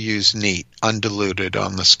safe to use neat, undiluted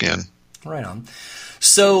on the skin. Right on.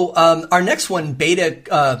 So our next one,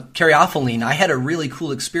 beta-caryophyllene, I had a really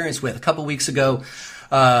cool experience with. A couple weeks ago,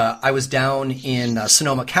 I was down in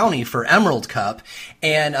Sonoma County for Emerald Cup,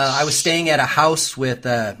 and I was staying at a house with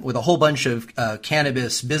a whole bunch of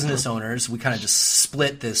cannabis business owners. We kind of just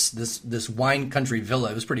split this wine country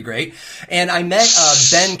villa. It was pretty great. And I met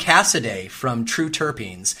Ben Cassidy from True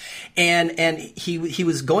Terpenes, and he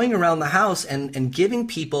was going around the house and giving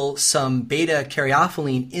people some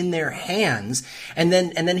beta-caryophyllene in their hands, and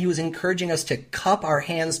then he was encouraging us to cup our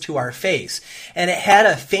hands to our face. And it had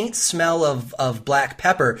a faint smell of black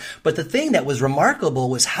pepper, but the thing that was remarkable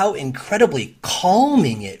was how incredibly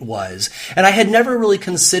calming it was. And I had never really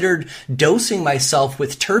considered dosing myself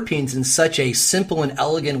with terpenes in such a simple and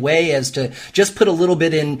elegant way as to just put a little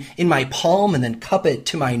bit in my palm and then cup it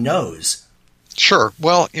to my nose. Sure.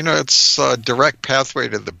 Well, it's a direct pathway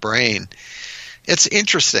to the brain. It's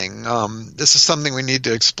interesting. This is something we need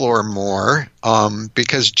to explore more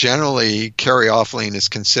because generally caryophyllene is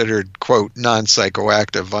considered, quote,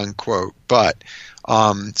 non-psychoactive, unquote, but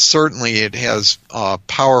certainly it has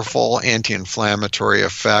powerful anti-inflammatory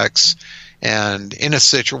effects. And in a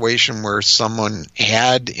situation where someone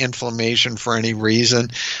had inflammation for any reason,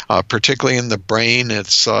 particularly in the brain,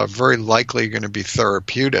 it's very likely going to be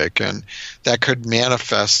therapeutic. And that could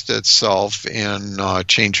manifest itself in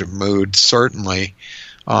change of mood, certainly.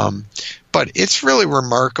 But it's really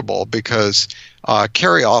remarkable because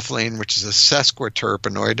caryophyllene, which is a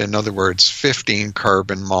sesquiterpenoid, in other words,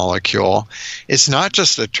 15-carbon molecule, is not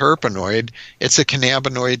just a terpenoid, it's a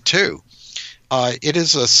cannabinoid too. It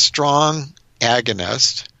is a strong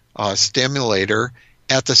agonist, stimulator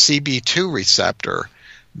at the CB2 receptor.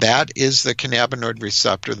 That is the cannabinoid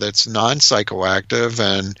receptor that's non-psychoactive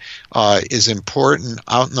and is important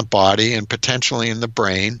out in the body and potentially in the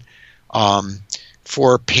brain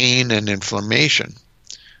for pain and inflammation.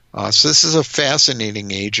 So this is a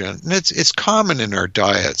fascinating agent, and it's common in our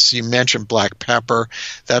diets. You mentioned black pepper.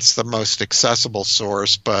 That's the most accessible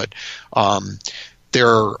source, but there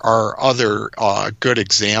are other good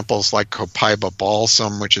examples like copaiba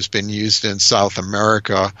balsam, which has been used in South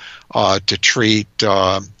America to treat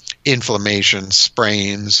inflammation,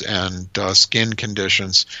 sprains, and skin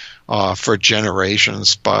conditions for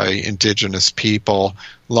generations by indigenous people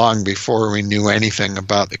long before we knew anything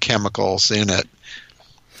about the chemicals in it,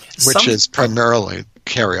 which is primarily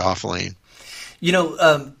caryophyllene.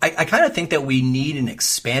 I kind of think that we need an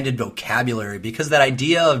expanded vocabulary because that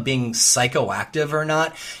idea of being psychoactive or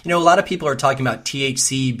not, a lot of people are talking about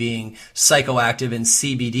THC being psychoactive and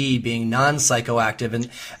CBD being non-psychoactive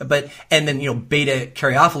and then beta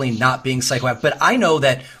caryophyllene not being psychoactive. But I know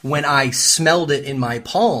that when I smelled it in my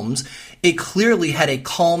palms, it clearly had a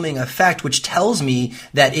calming effect, which tells me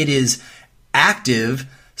that it is active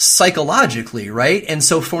psychologically, right? And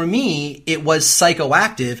so for me, it was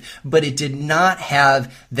psychoactive, but it did not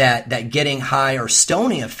have that getting high or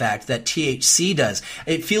stoning effect that THC does.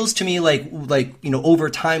 It feels to me like over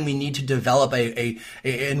time we need to develop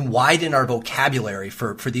and widen our vocabulary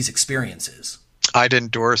for these experiences. I'd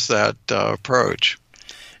endorse that approach.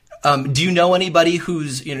 Do you know anybody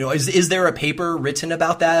who's, is there a paper written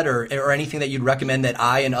about that or anything that you'd recommend that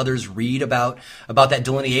I and others read about that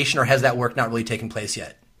delineation, or has that work not really taken place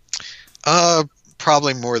yet?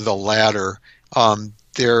 Probably more the latter.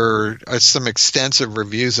 There are some extensive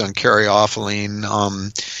reviews on caryophyllene,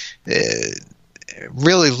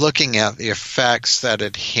 really looking at the effects that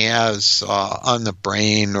it has on the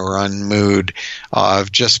brain or on mood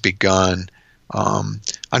have just begun.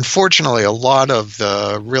 Unfortunately, a lot of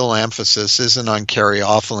the real emphasis isn't on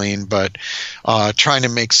caryophyllene, but trying to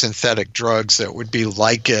make synthetic drugs that would be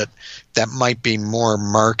like it, that might be more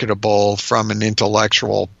marketable from an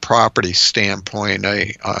intellectual property standpoint.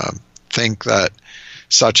 I think that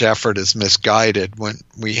such effort is misguided when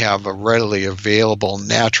we have a readily available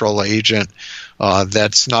natural agent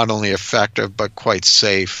that's not only effective but quite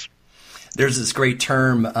safe. There's this great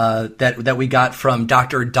term that we got from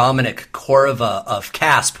Dr. Dominic Korova of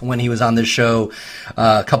CASP when he was on this show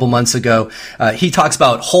a couple months ago. He talks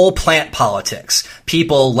about whole plant politics.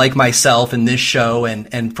 People like myself in this show,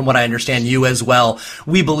 and from what I understand, you as well,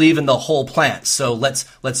 we believe in the whole plant. So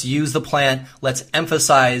let's use the plant, let's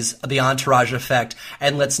emphasize the entourage effect,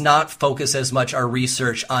 and let's not focus as much our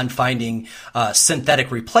research on finding synthetic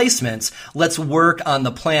replacements. Let's work on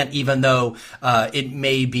the plant, even though it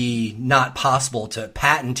may be not possible to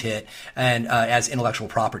patent it and as intellectual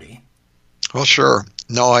property. Well, sure.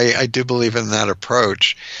 No, I do believe in that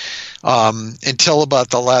approach. Until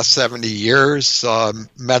about the last 70 years,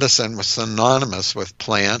 medicine was synonymous with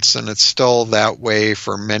plants, and it's still that way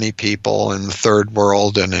for many people in the third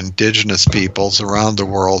world and indigenous peoples around the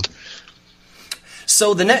world.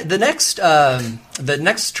 So the next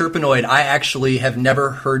terpenoid I actually have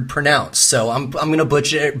never heard pronounced. So I'm going to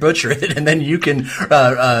butcher it, and then you can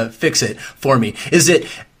fix it for me. Is it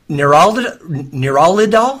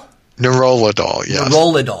nerolidol? Nerolidol, yes.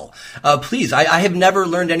 Nerolidol. Please, I have never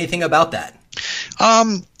learned anything about that.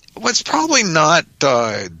 It's probably not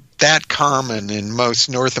that common in most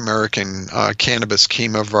North American cannabis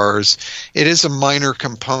chemovars. It is a minor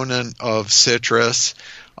component of citrus.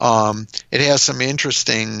 It has some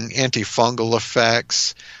interesting antifungal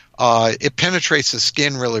effects. It penetrates the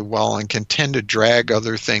skin really well and can tend to drag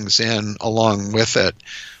other things in along with it.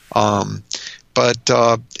 But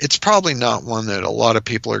it's probably not one that a lot of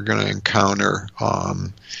people are going to encounter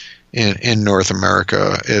in North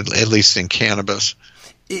America, at least in cannabis.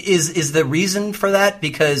 Is the reason for that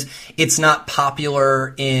because it's not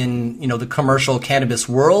popular in the commercial cannabis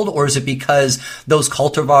world, or is it because those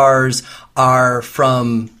cultivars are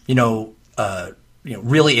from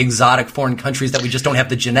really exotic foreign countries that we just don't have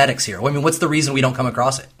the genetics here? I mean, what's the reason we don't come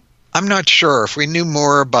across it? I'm not sure. If we knew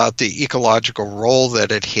more about the ecological role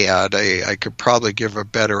that it had, I could probably give a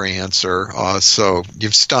better answer. So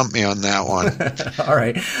you've stumped me on that one. All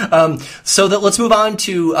right. So let's move on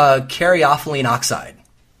to caryophyllene oxide.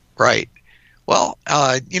 Right. Well,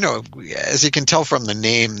 as you can tell from the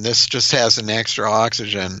name, this just has an extra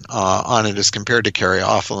oxygen on it as compared to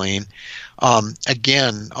caryophyllene.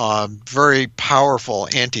 Again, very powerful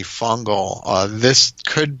antifungal. This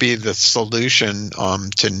could be the solution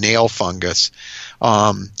to nail fungus.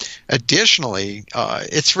 Additionally,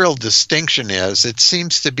 its real distinction is it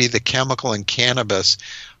seems to be the chemical in cannabis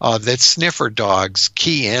that sniffer dogs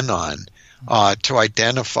key in on to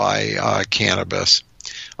identify cannabis.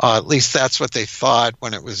 At least that's what they thought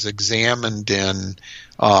when it was examined in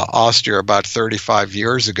Austria about 35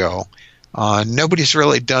 years ago. Nobody's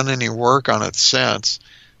really done any work on it since.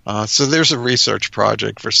 So there's a research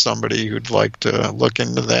project for somebody who'd like to look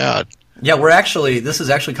into that. Yeah, this is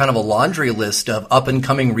actually kind of a laundry list of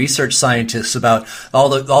up-and-coming research scientists about all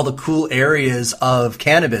the cool areas of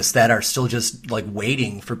cannabis that are still just like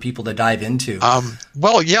waiting for people to dive into.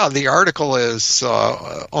 The article is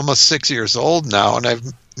almost 6 years old now, and I've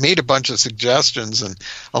made a bunch of suggestions, and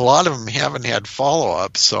a lot of them haven't had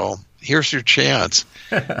follow-up, so here's your chance.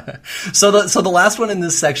 So the last one in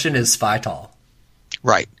this section is Phytol.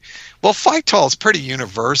 Right. Well, phytol is pretty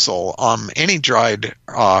universal. Any dried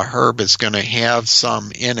herb is going to have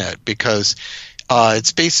some in it because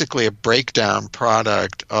it's basically a breakdown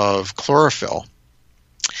product of chlorophyll.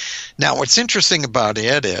 Now, what's interesting about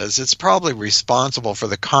it is it's probably responsible for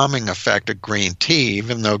the calming effect of green tea,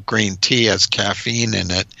 even though green tea has caffeine in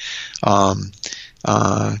it.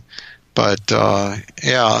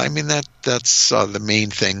 Yeah, I mean that's the main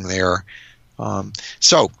thing there.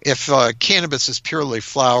 So if cannabis is purely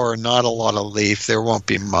flower, not a lot of leaf, there won't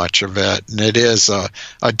be much of it, and it is a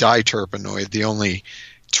diterpenoid, the only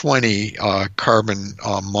 20 carbon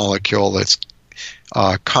molecule that's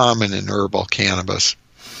common in herbal cannabis.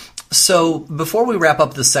 So before we wrap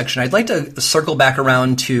up this section, I'd like to circle back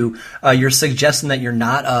around to your suggestion that you're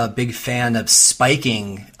not a big fan of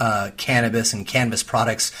spiking cannabis and cannabis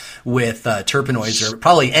products with terpenoids or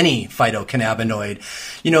probably any phytocannabinoid.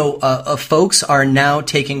 Folks are now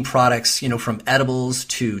taking products, from edibles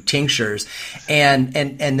to tinctures, and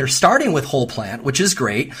they're starting with whole plant, which is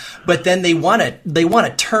great, but then they want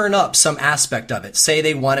to turn up some aspect of it. Say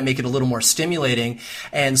they want to make it a little more stimulating,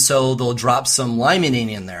 and so they'll drop some limonene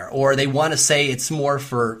in there. Or they want to say it's more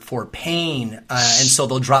for pain, and so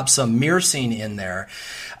they'll drop some myrcene in there.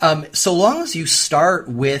 So long as you start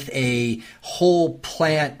with a whole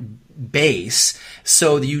plant base,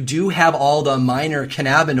 so you do have all the minor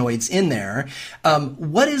cannabinoids in there,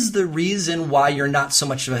 what is the reason why you're not so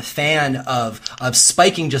much of a fan of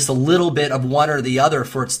spiking just a little bit of one or the other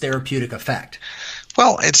for its therapeutic effect?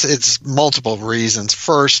 Well, it's multiple reasons.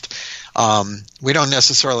 First, we don't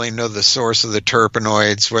necessarily know the source of the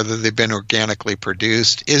terpenoids, whether they've been organically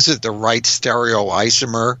produced. Is it the right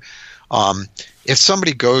stereoisomer? If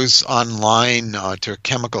somebody goes online to a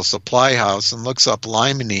chemical supply house and looks up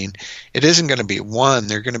limonene, it isn't going to be one.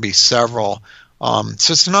 There are going to be several.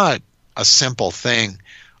 So it's not a simple thing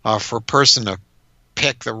for a person to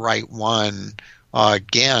pick the right one.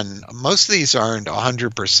 Again, most of these aren't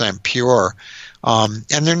 100% pure. And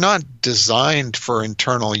they're not designed for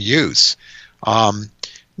internal use.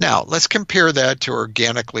 Now, let's compare that to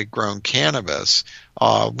organically grown cannabis.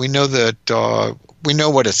 We know that we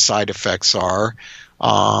know what its side effects are,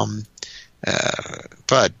 but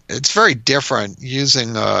it's very different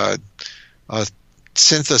using a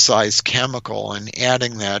synthesized chemical and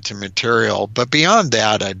adding that to material. But beyond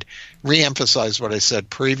that, I'd reemphasize what I said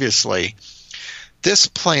previously. This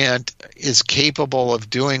plant is capable of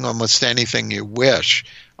doing almost anything you wish,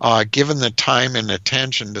 given the time and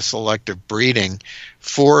attention to selective breeding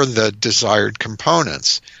for the desired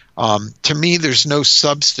components. To me, there's no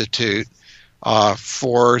substitute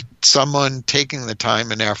for someone taking the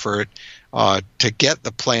time and effort to get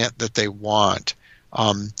the plant that they want.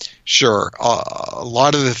 Sure, a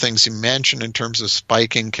lot of the things you mentioned in terms of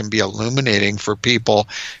spiking can be illuminating for people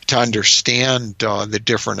to understand the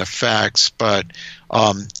different effects, but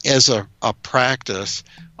as a practice,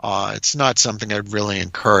 it's not something I'd really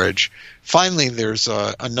encourage. Finally, there's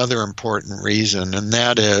another important reason, and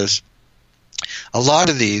that is a lot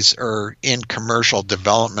of these are in commercial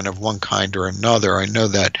development of one kind or another. I know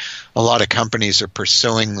that a lot of companies are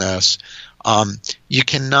pursuing this. You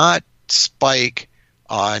cannot spike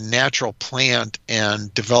a natural plant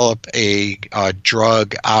and develop a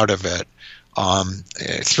drug out of it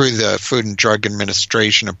through the Food and Drug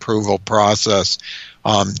Administration approval process.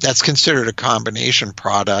 That's considered a combination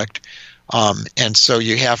product, and so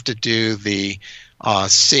you have to do the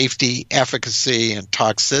safety, efficacy, and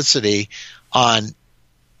toxicity on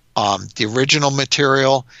the original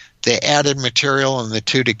material, the added material, and the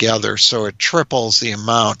two together. So it triples the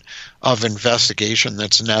amount of investigation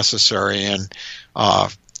that's necessary. And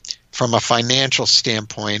from a financial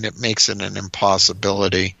standpoint, it makes it an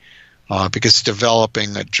impossibility because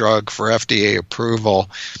developing a drug for FDA approval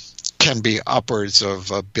can be upwards of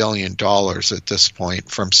 $1 billion at this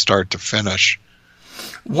point from start to finish.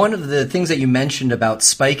 One of the things that you mentioned about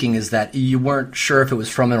spiking is that you weren't sure if it was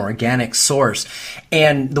from an organic source.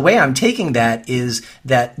 And the way I'm taking that is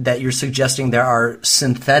that you're suggesting there are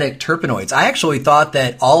synthetic terpenoids. I actually thought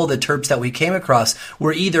that all of the terps that we came across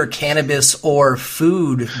were either cannabis or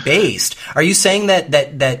food-based. Are you saying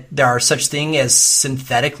that there are such thing as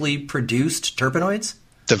synthetically produced terpenoids?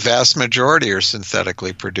 The vast majority are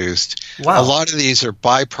synthetically produced. Wow. A lot of these are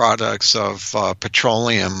byproducts of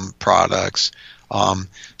petroleum products.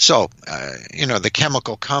 The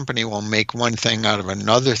chemical company will make one thing out of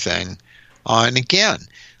another thing. And again,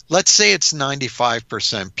 let's say it's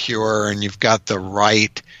 95% pure and you've got the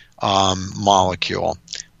right molecule.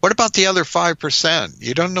 What about the other 5%?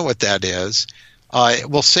 You don't know what that is. It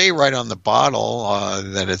will say right on the bottle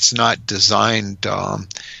that it's not designed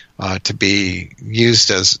to be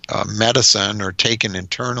used as medicine or taken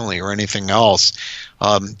internally or anything else,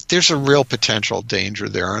 there's a real potential danger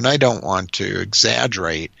there, and I don't want to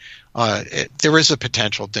exaggerate. There is a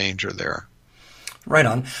potential danger there. Right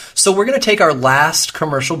on. So we're going to take our last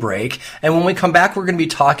commercial break, and when we come back, we're going to be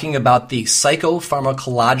talking about the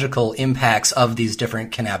psychopharmacological impacts of these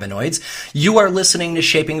different cannabinoids. You are listening to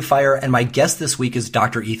Shaping Fire, and my guest this week is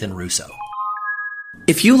Dr. Ethan Russo.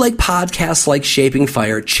 If you like podcasts like Shaping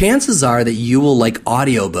Fire, chances are that you will like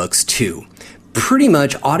audiobooks too. Pretty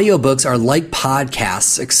much, audiobooks are like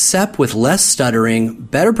podcasts, except with less stuttering,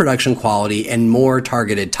 better production quality, and more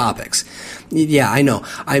targeted topics. Yeah, I know.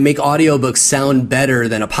 I make audiobooks sound better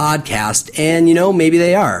than a podcast, and maybe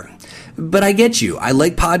they are. But I get you. I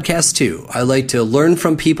like podcasts too. I like to learn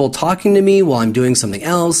from people talking to me while I'm doing something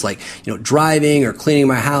else, like, driving or cleaning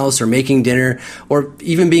my house or making dinner or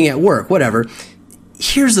even being at work, whatever.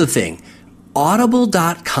 Here's the thing.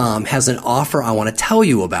 Audible.com has an offer I want to tell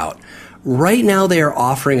you about. Right now, they are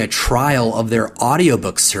offering a trial of their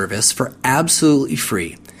audiobook service for absolutely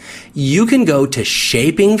free. You can go to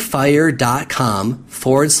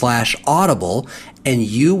shapingfire.com/audible and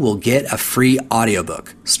you will get a free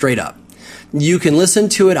audiobook, straight up. You can listen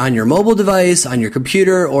to it on your mobile device, on your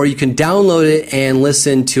computer, or you can download it and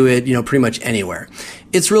listen to it, pretty much anywhere.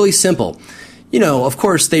 It's really simple. Of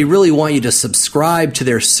course, they really want you to subscribe to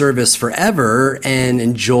their service forever and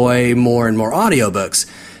enjoy more and more audiobooks.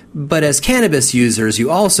 But as cannabis users,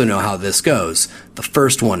 you also know how this goes. The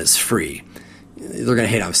first one is free. They're going to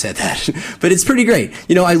hate I've said that, but it's pretty great.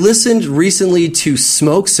 I listened recently to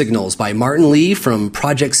Smoke Signals by Martin Lee from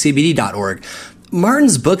projectcbd.org.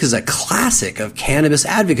 Martin's book is a classic of cannabis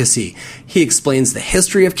advocacy. He explains the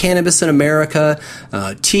history of cannabis in America,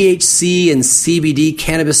 THC and CBD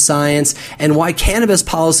cannabis science, and why cannabis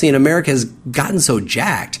policy in America has gotten so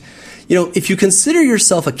jacked. If you consider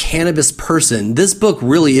yourself a cannabis person, this book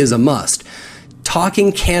really is a must.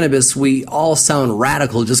 Talking cannabis, we all sound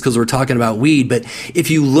radical just because we're talking about weed, but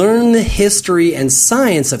if you learn the history and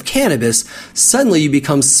science of cannabis, suddenly you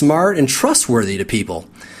become smart and trustworthy to people.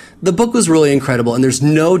 The book was really incredible, and there's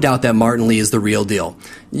no doubt that Martin Lee is the real deal.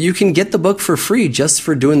 You can get the book for free just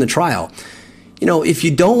for doing the trial. If you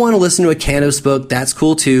don't want to listen to a cannabis book, that's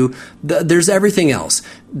cool too. There's everything else.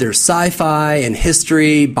 There's sci-fi and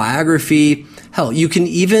history, biography. Hell, you can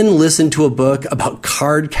even listen to a book about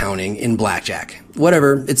card counting in blackjack.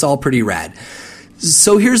 Whatever, it's all pretty rad.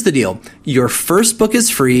 So here's the deal. Your first book is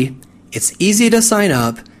free. It's easy to sign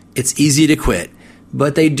up. It's easy to quit.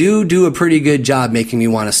 But they do a pretty good job making me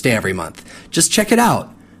want to stay every month. Just check it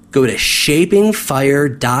out. Go to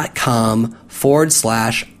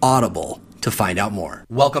shapingfire.com/audible. to find out more.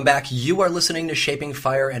 Welcome back. You are listening to Shaping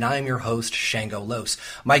Fire, and I am your host, Shango Los.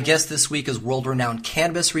 My guest this week is world-renowned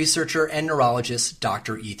cannabis researcher and neurologist,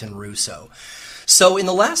 Dr. Ethan Russo. So in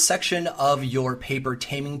the last section of your paper,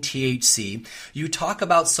 Taming THC, you talk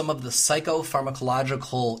about some of the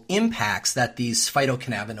psychopharmacological impacts that these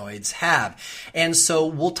phytocannabinoids have. And so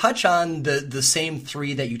we'll touch on the same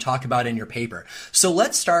three that you talk about in your paper. So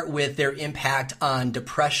let's start with their impact on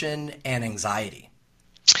depression and anxiety.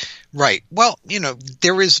 Right. Well,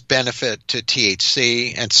 there is benefit to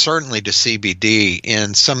THC and certainly to CBD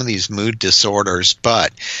in some of these mood disorders,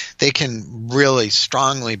 but they can really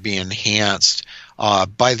strongly be enhanced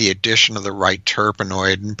by the addition of the right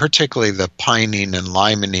terpenoid, and particularly the pinene and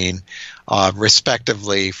limonene,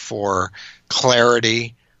 respectively, for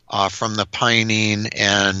clarity from the pinene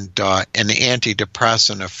and an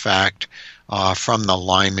antidepressant effect from the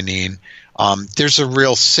limonene. There's a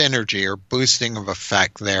real synergy or boosting of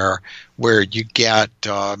effect there where you get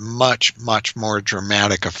much, much more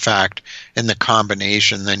dramatic effect in the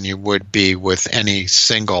combination than you would be with any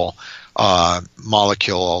single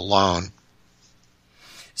molecule alone.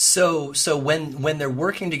 So when they're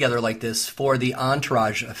working together like this for the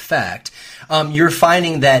entourage effect, you're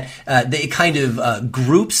finding that they kind of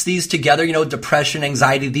groups these together. Depression,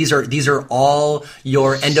 anxiety. These are all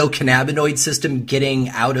your endocannabinoid system getting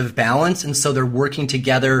out of balance, and so they're working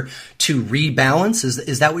together to rebalance.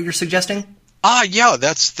 Is that what you're suggesting? Yeah,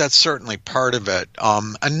 that's certainly part of it.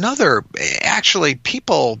 Actually,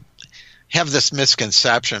 people have this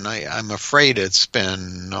misconception. I'm afraid it's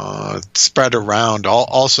been spread around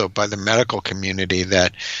also by the medical community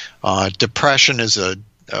that depression is a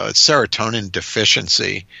serotonin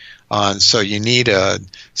deficiency. So you need a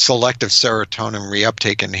selective serotonin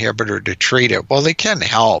reuptake inhibitor to treat it. Well, they can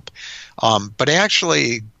help, but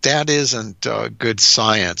actually that isn't good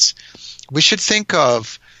science. We should think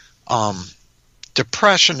of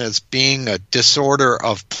depression as being a disorder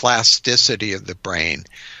of plasticity of the brain.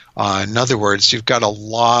 In other words, you've got a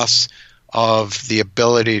loss of the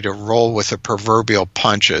ability to roll with the proverbial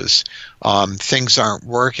punches. Things aren't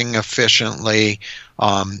working efficiently.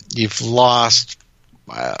 You've lost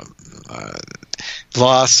the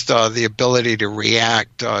ability to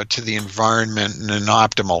react to the environment in an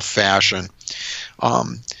optimal fashion.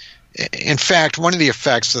 In fact, one of the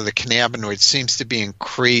effects of the cannabinoids seems to be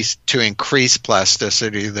increase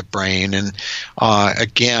plasticity of the brain. And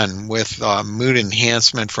again, with mood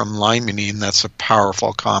enhancement from limonene, that's a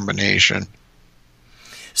powerful combination.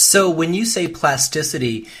 So when you say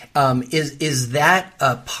plasticity, is that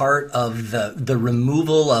a part of the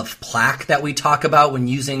removal of plaque that we talk about when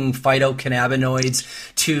using phytocannabinoids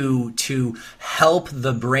to help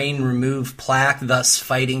the brain remove plaque, thus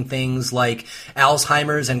fighting things like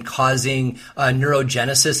Alzheimer's and causing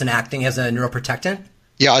neurogenesis and acting as a neuroprotectant?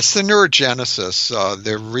 Yeah, it's the neurogenesis,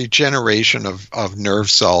 the regeneration of nerve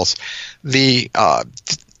cells. There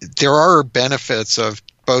are benefits of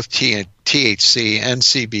both THC and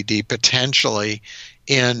CBD potentially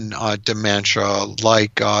in dementia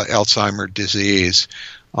like Alzheimer's disease.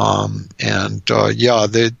 There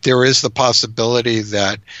is the possibility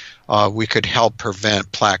that we could help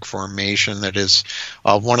prevent plaque formation that is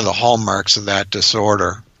one of the hallmarks of that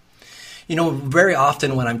disorder. You know, very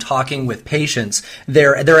often when I'm talking with patients,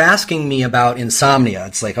 they're asking me about insomnia.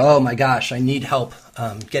 It's like, oh my gosh, I need help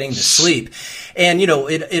getting to sleep. And, you know,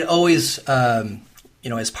 it always...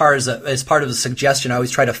 as part of the suggestion, I always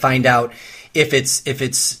try to find out if it's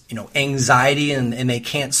anxiety and they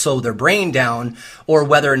can't slow their brain down, or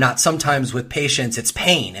whether or not sometimes with patients it's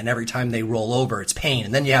pain, and every time they roll over it's pain,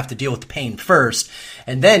 and then you have to deal with the pain first,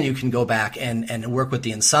 and then you can go back and work with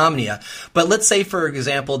the insomnia. But let's say, for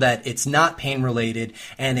example, that it's not pain related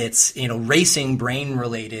and it's racing brain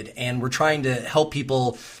related, and we're trying to help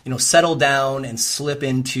people settle down and slip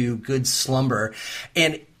into good slumber.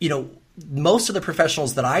 And most of the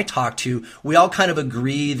professionals that I talk to, we all kind of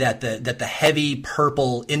agree that the heavy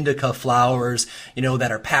purple indica flowers,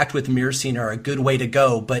 that are packed with myrcene are a good way to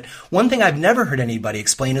go. But one thing I've never heard anybody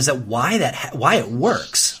explain is that why it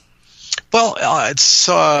works. Well, it's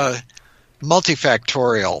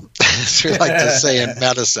multifactorial, as we like to say in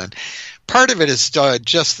medicine. Part of it is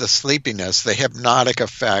just the sleepiness, the hypnotic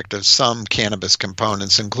effect of some cannabis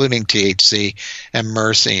components, including THC and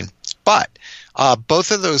myrcene. But both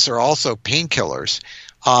of those are also painkillers.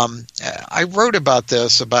 I wrote about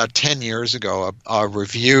this about 10 years ago, a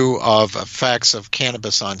review of effects of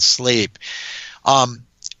cannabis on sleep.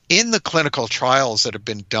 In the clinical trials that have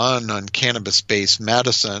been done on cannabis-based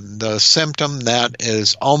medicine, the symptom that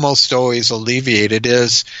is almost always alleviated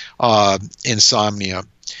is insomnia.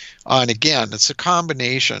 And again, it's a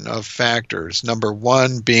combination of factors. Number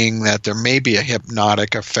one being that there may be a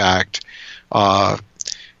hypnotic effect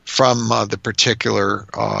from the particular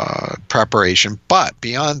preparation. But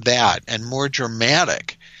beyond that, and more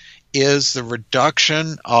dramatic, is the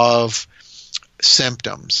reduction of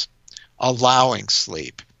symptoms, allowing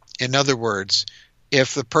sleep. In other words,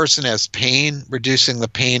 if the person has pain, reducing the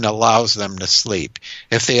pain allows them to sleep.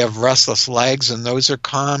 If they have restless legs and those are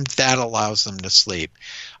calmed, that allows them to sleep.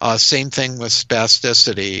 Same thing with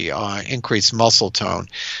spasticity, increased muscle tone.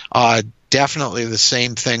 Definitely the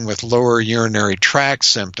same thing with lower urinary tract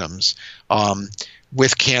symptoms.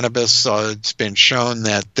 With cannabis, it's been shown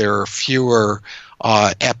that there are fewer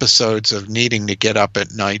episodes of needing to get up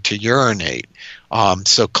at night to urinate.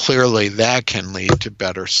 So clearly that can lead to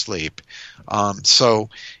better sleep. So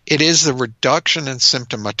it is the reduction in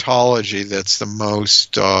symptomatology that's the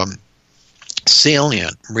most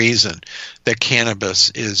salient reason that cannabis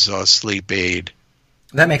is a sleep aid.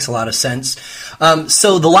 That makes a lot of sense.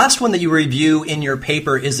 So the last one that you review in your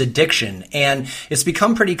paper is addiction, and it's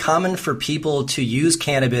become pretty common for people to use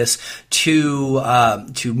cannabis to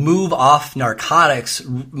move off narcotics,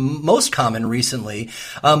 most common recently,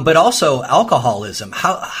 but also alcoholism.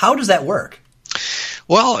 How does that work?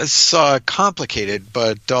 Well, it's complicated,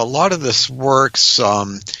 but a lot of this works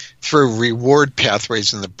through reward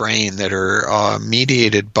pathways in the brain that are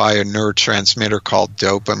mediated by a neurotransmitter called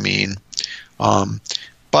dopamine.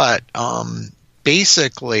 But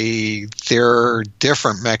basically, there are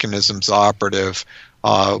different mechanisms operative.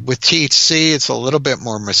 With THC, it's a little bit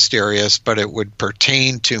more mysterious, but it would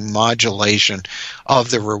pertain to modulation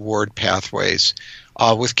of the reward pathways.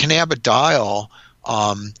 With cannabidiol,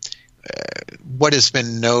 what has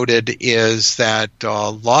been noted is that a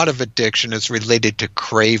lot of addiction is related to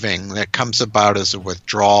craving that comes about as a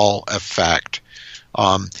withdrawal effect.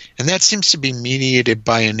 And that seems to be mediated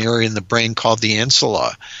by an area in the brain called the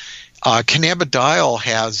insula. Cannabidiol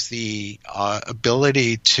has the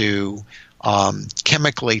ability to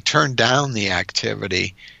chemically turn down the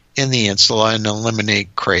activity in the insula and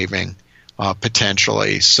eliminate craving.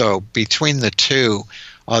 potentially. So between the two,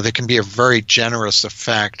 there can be a very generous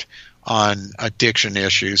effect on addiction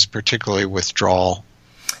issues, particularly withdrawal.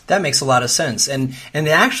 That makes a lot of sense. And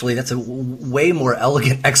actually, that's a way more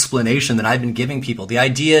elegant explanation than I've been giving people. The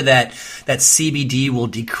idea that CBD will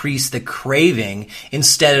decrease the craving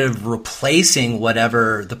instead of replacing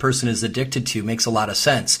whatever the person is addicted to makes a lot of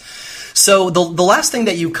sense. So the last thing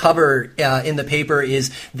that you cover in the paper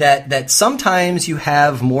is that sometimes you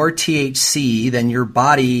have more THC than your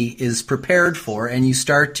body is prepared for, and you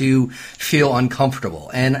start to feel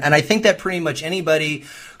uncomfortable. And I think that pretty much anybody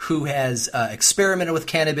who has experimented with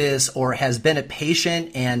cannabis or has been a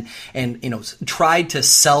patient and tried to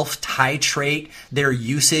self-titrate their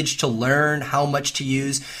usage to learn how much to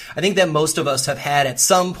use, I think that most of us have had at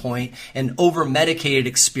some point an over-medicated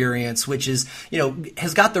experience, which is,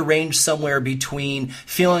 has got the range somewhere between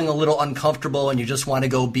feeling a little uncomfortable and you just want to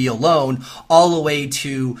go be alone, all the way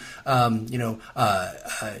to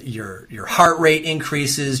your heart rate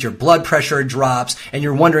increases, your blood pressure drops, and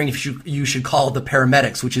you're wondering if you should call the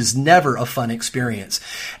paramedics, which is never a fun experience.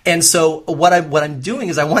 And so what I'm doing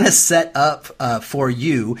is I want to set up for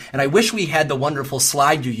you, and I wish we had the wonderful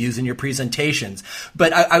slide you use in your presentations,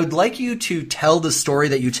 but I would like you to tell the story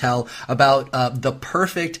that you tell about the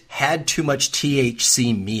perfect had too much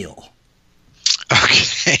THC meal.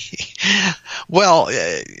 Okay. Well,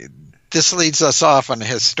 this leads us off on a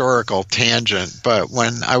historical tangent, but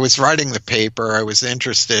when I was writing the paper, I was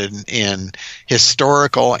interested in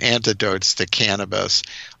historical antidotes to cannabis.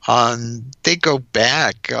 They go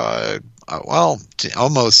back, over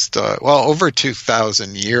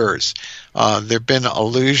 2,000 years. There have been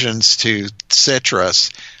allusions to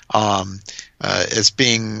citrus as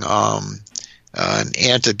being an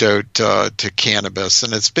antidote to cannabis,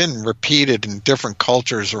 and it's been repeated in different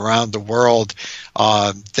cultures around the world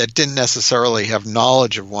that didn't necessarily have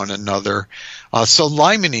knowledge of one another. So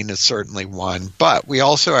limonene is certainly one, but we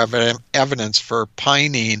also have evidence for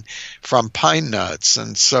pinene from pine nuts,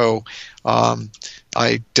 and so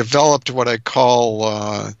I developed what I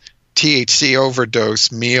call THC overdose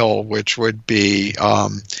meal, which would be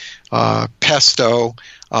pesto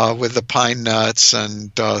with the pine nuts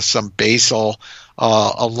and some basil,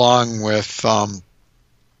 along with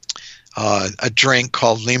a drink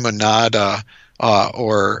called limonada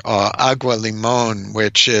or agua limon,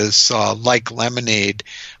 which is like lemonade,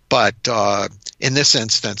 but in this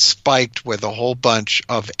instance spiked with a whole bunch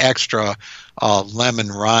of extra lemon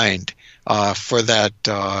rind for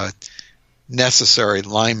that necessary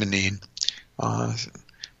limonene.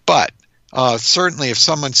 But certainly if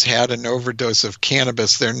someone's had an overdose of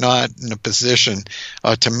cannabis, they're not in a position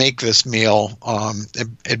to make this meal.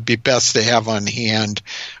 It'd be best to have on hand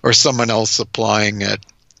or someone else supplying it.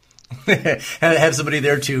 Have somebody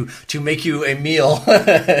there to make you a meal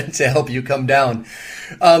to help you come down.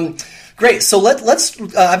 Great. So let's.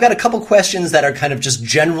 I've got a couple questions that are kind of just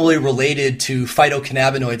generally related to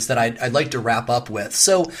phytocannabinoids that I'd like to wrap up with.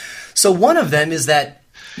 So one of them is that,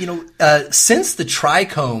 since the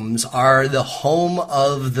trichomes are the home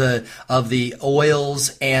of the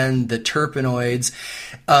oils and the terpenoids,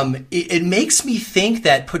 it makes me think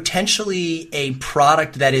that potentially a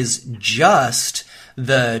product that is just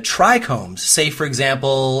the trichomes, say for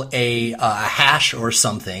example a hash or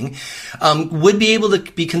something, would be able to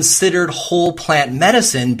be considered whole plant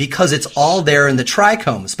medicine because it's all there in the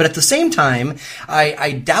trichomes. But at the same time,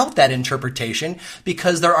 I doubt that interpretation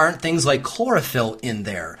because there aren't things like chlorophyll in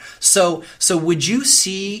there. So would you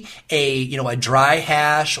see a dry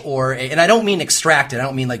hash and I don't mean extracted, I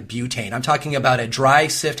don't mean like butane, I'm talking about a dry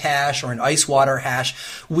sift hash or an ice water hash.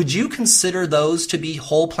 Would you consider those to be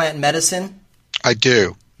whole plant medicine? I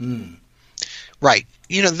do. Right.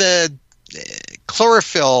 The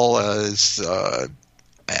chlorophyll is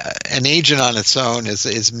an agent on its own,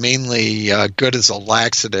 is mainly good as a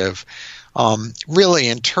laxative. Really,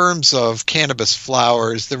 in terms of cannabis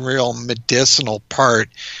flowers, the real medicinal part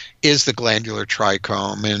is the glandular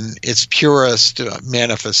trichome, and its purest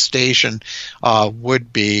manifestation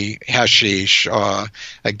would be hashish.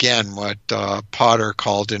 Again, what Potter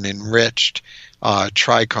called an enriched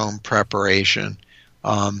trichome preparation.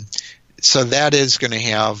 So that is going to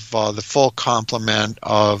have the full complement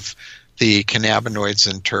of the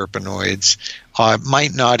cannabinoids and terpenoids. It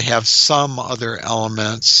might not have some other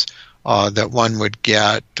elements that one would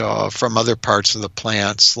get from other parts of the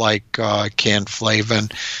plants, like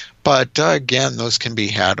canflavin, but again, those can be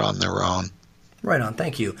had on their own. Right on.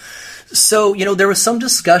 Thank you. So, there was some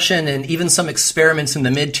discussion and even some experiments in the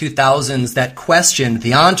mid-2000s that questioned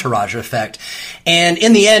the entourage effect. And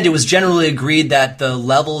in the end, it was generally agreed that the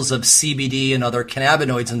levels of CBD and other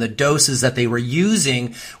cannabinoids and the doses that they were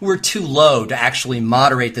using were too low to actually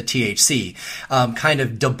moderate the THC, kind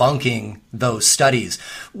of debunking those studies.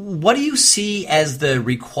 What do you see as the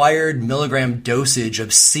required milligram dosage of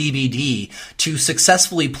CBD to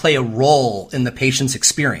successfully play a role in the patient's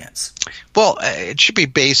experience? Well, it should be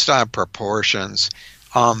based on proportions.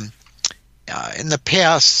 In the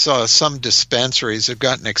past, some dispensaries have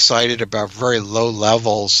gotten excited about very low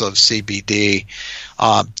levels of CBD,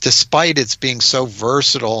 despite its being so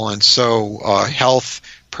versatile and so health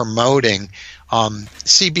promoting.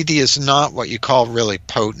 CBD is not what you call really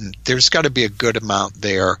potent. There's got to be a good amount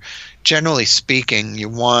there. Generally speaking, you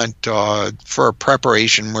want, for a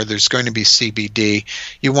preparation where there's going to be CBD,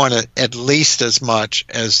 you want at least as much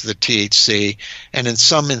as the THC. And in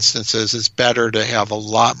some instances, it's better to have a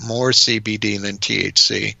lot more CBD than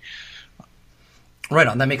THC. Right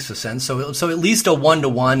on. That makes sense. So at least a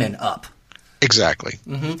 1-to-1 and up. Exactly.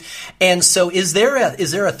 Mm-hmm. And so is there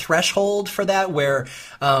a threshold for that where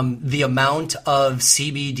the amount of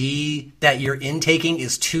CBD that you're intaking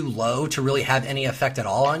is too low to really have any effect at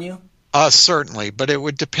all on you? Certainly, but it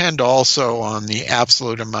would depend also on the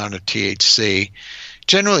absolute amount of THC.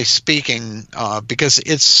 Generally speaking, because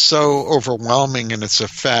it's so overwhelming in its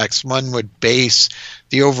effects, one would base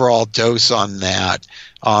the overall dose on that.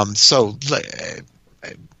 So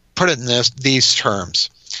put it in these terms.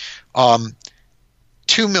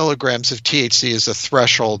 2 milligrams of THC is a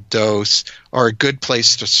threshold dose or a good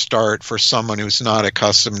place to start for someone who's not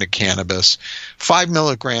accustomed to cannabis. 5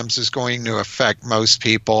 milligrams is going to affect most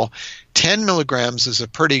people. 10 milligrams is a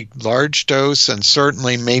pretty large dose and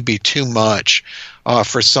certainly maybe too much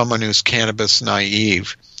for someone who's cannabis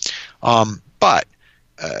naive. But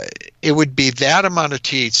it would be that amount of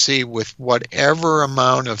THC with whatever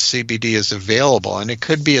amount of CBD is available, and it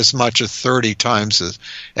could be as much as 30 times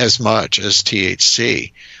as much as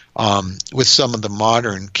THC with some of the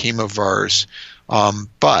modern chemovars.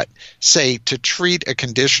 But say to treat a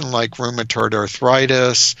condition like rheumatoid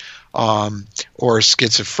arthritis or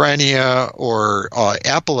schizophrenia or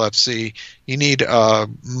epilepsy, you need a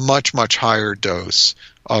much, much higher dose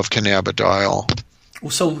of cannabidiol.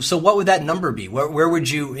 So what would that number be? Where would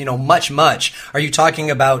you, much? Are you talking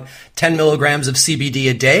about 10 milligrams of CBD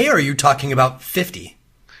a day, or are you talking about 50?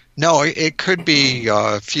 No, it could be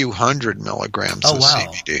a few hundred milligrams of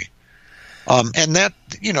CBD. And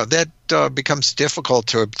that becomes difficult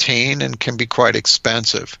to obtain and can be quite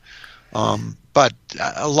expensive. But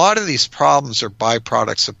a lot of these problems are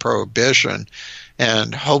byproducts of prohibition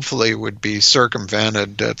and hopefully would be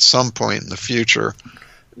circumvented at some point in the future.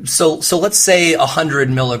 So let's say 100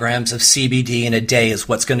 milligrams of CBD in a day is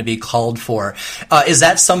what's going to be called for. Is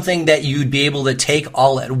that something that you'd be able to take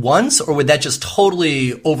all at once, or would that just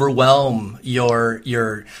totally overwhelm your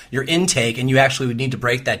intake, and you actually would need to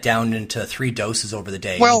break that down into 3 doses over the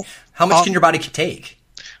day? Well, how much can your body take?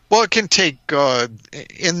 Well, it can take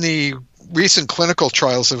in the recent clinical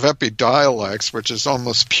trials of Epidiolex, which is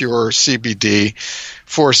almost pure CBD,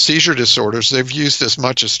 for seizure disorders, they've used as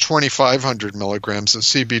much as 2,500 milligrams of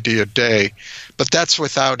CBD a day, but that's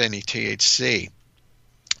without any THC.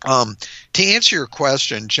 To answer your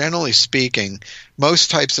question, generally speaking, most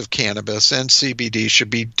types of cannabis and CBD should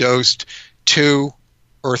be dosed 2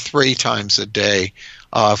 or 3 times a day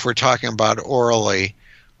if we're talking about orally.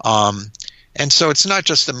 And so it's not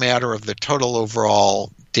just a matter of the total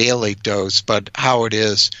overall daily dose, but how it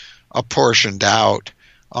is apportioned out.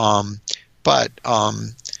 But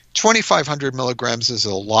 2,500 milligrams is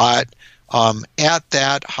a lot. At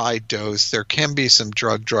that high dose, there can be some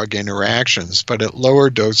drug-drug interactions, but at lower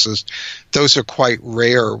doses, those are quite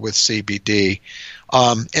rare with CBD.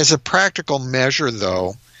 As a practical measure,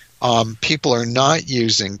 though, people are not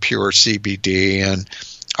using pure CBD, and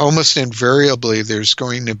almost invariably there's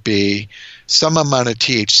going to be some amount of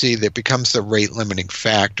THC that becomes the rate-limiting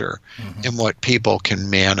factor in what people can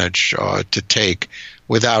manage to take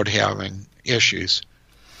without having issues.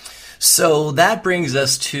 So that brings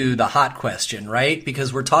us to the hot question, right?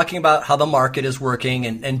 Because we're talking about how the market is working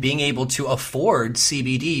and being able to afford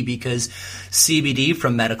CBD, because CBD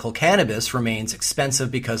from medical cannabis remains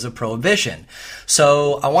expensive because of prohibition.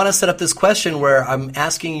 So I want to set up this question where I'm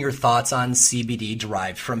asking your thoughts on CBD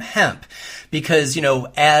derived from hemp. Because,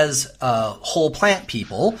 as whole plant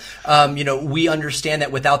people, we understand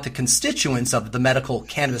that without the constituents of the medical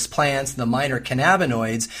cannabis plants, the minor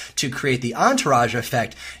cannabinoids to create the entourage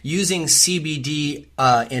effect, using CBD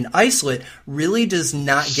in isolate really does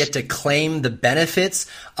not get to claim the benefits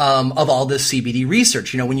of all this CBD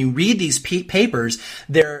research. When you read these papers,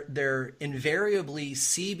 they're invariably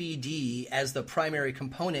CBD as the primary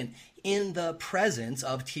component in the presence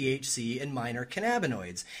of THC and minor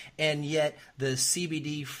cannabinoids. And yet the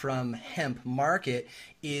CBD from hemp market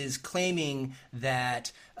is claiming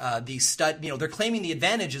that they're claiming the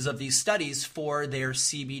advantages of these studies for their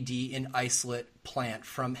CBD in isolate plant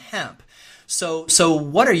from hemp. So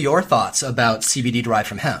what are your thoughts about CBD derived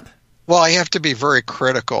from hemp? Well, I have to be very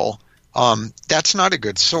critical. That's not a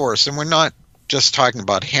good source. And we're not just talking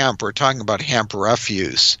about hemp. We're talking about hemp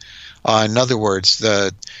refuse. In other words,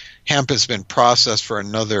 the hemp has been processed for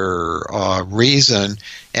another reason,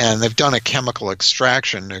 and they've done a chemical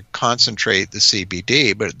extraction to concentrate the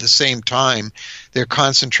CBD, but at the same time, they're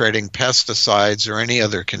concentrating pesticides or any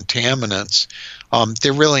other contaminants.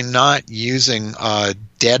 They're really not using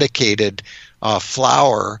dedicated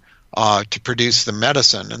flower to produce the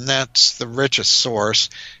medicine, and that's the richest source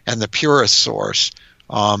and the purest source.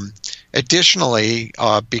 Additionally,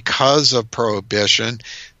 because of prohibition,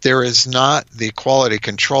 there is not the quality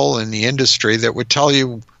control in the industry that would tell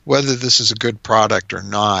you whether this is a good product or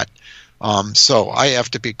not. So I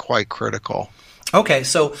have to be quite critical. Okay,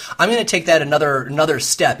 so I'm going to take that another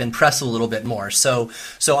step and press a little bit more. So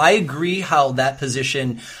I agree how that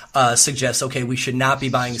position suggests, okay, we should not be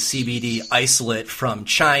buying CBD isolate from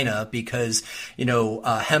China because,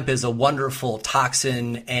 hemp is a wonderful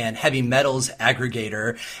toxin and heavy metals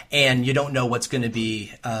aggregator, and you don't know what's going to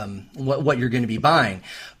be what you're going to be buying.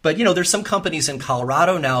 But there's some companies in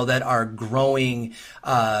Colorado now that are growing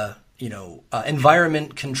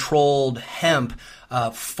environment controlled hemp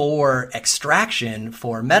for extraction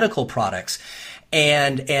for medical products.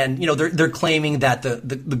 And they're claiming that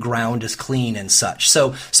the ground is clean and such.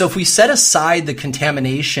 So if we set aside the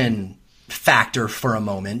contamination factor for a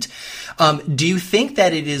moment, do you think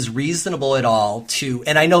that it is reasonable at all to,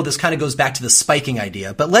 and I know this kind of goes back to the spiking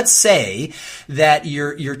idea, but let's say that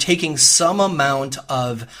you're taking some amount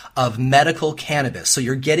of medical cannabis. So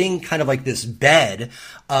you're getting kind of like this bed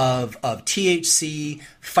of THC,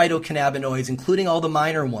 phytocannabinoids, including all the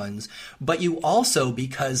minor ones, but you also,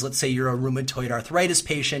 because let's say you're a rheumatoid arthritis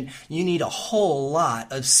patient, you need a whole lot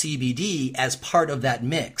of CBD as part of that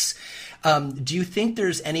mix. Do you think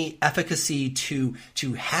there's any efficacy to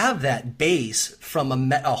have that base from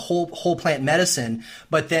a whole plant medicine,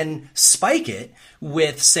 but then spike it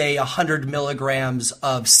with, say, 100 milligrams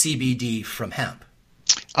of CBD from hemp?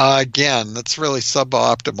 Again, that's really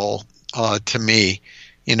suboptimal to me.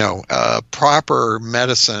 Proper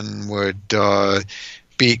medicine would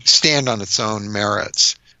stand on its own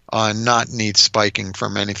merits, not need spiking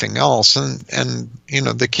from anything else. And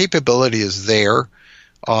the capability is there.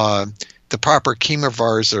 The proper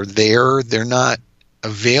chemovars are there. They're not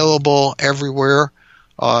available everywhere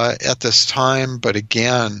at this time. But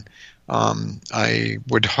again, I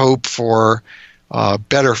would hope for a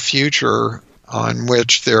better future on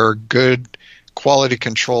which there are good quality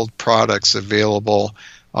controlled products available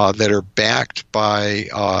that are backed by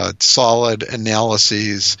solid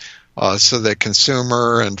analyses so that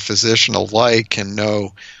consumer and physician alike can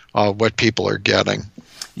know what people are getting.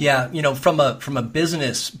 Yeah, from a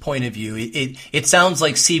business point of view, it sounds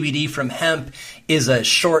like CBD from hemp is a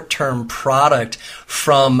short-term product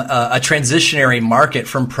from a transitionary market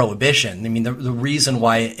from prohibition. I mean, the reason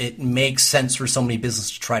why it makes sense for so many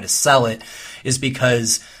businesses to try to sell it is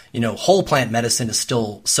because whole plant medicine is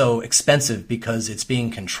still so expensive because it's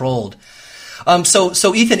being controlled.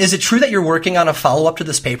 So Ethan, is it true that you're working on a follow-up to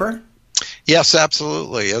this paper? Yes,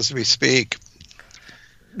 absolutely, as we speak.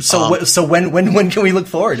 So when can we look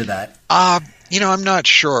forward to that? I'm not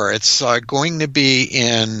sure. It's going to be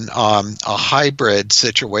in a hybrid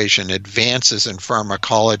situation, Advances in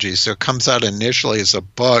Pharmacology. So it comes out initially as a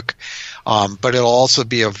book, but it'll also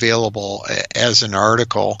be available as an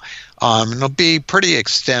article. It'll be pretty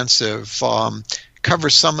extensive.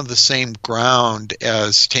 Covers some of the same ground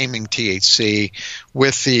as Taming THC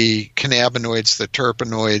with the cannabinoids, the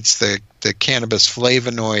terpenoids, the cannabis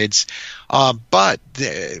flavonoids, but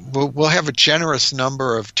we'll have a generous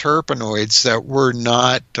number of terpenoids that were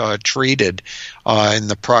not treated in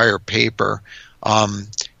the prior paper.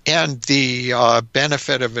 And the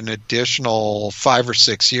benefit of an additional 5 or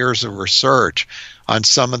 6 years of research on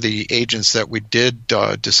some of the agents that we did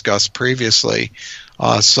discuss previously.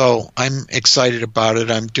 So I'm excited about it.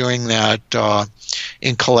 I'm doing that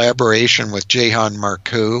in collaboration with Jehan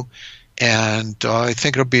Marcoux, and I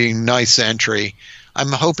think it'll be a nice entry.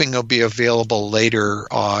 I'm hoping it'll be available later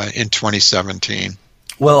in 2017.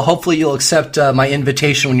 Well, hopefully you'll accept my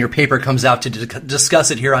invitation when your paper comes out to discuss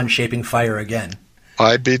it here on Shaping Fire again.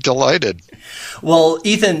 I'd be delighted. Well,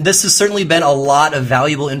 Ethan, this has certainly been a lot of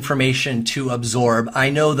valuable information to absorb. I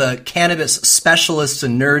know the cannabis specialists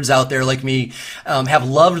and nerds out there like me have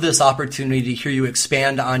loved this opportunity to hear you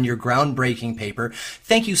expand on your groundbreaking paper.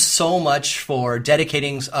 Thank you so much for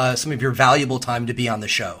dedicating some of your valuable time to be on the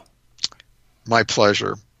show. My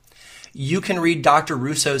pleasure. You can read Dr.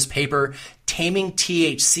 Russo's paper, Taming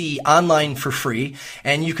THC, online for free,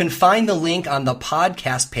 and you can find the link on the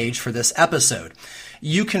podcast page for this episode.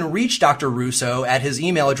 You can reach Dr. Russo at his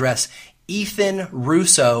email address,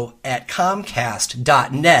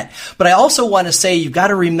 ethanrusso@comcast.net. But I also want to say you've got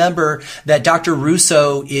to remember that Dr.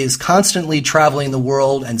 Russo is constantly traveling the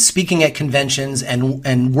world and speaking at conventions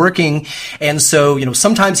and working. And so,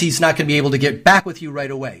 sometimes he's not going to be able to get back with you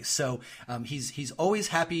right away. So he's always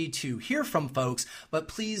happy to hear from folks, but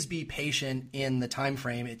please be patient in the time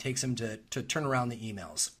frame it takes him to turn around the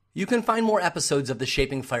emails. You can find more episodes of the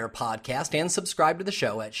Shaping Fire podcast and subscribe to the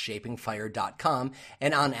show at shapingfire.com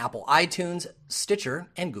and on Apple iTunes, Stitcher,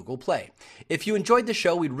 and Google Play. If you enjoyed the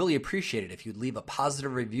show, we'd really appreciate it if you'd leave a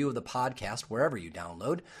positive review of the podcast wherever you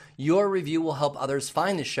download. Your review will help others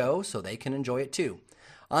find the show so they can enjoy it too.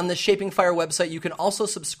 On the Shaping Fire website, you can also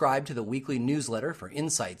subscribe to the weekly newsletter for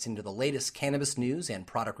insights into the latest cannabis news and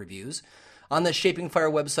product reviews. On the Shaping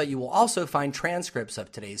Fire website, you will also find transcripts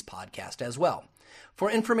of today's podcast as well. For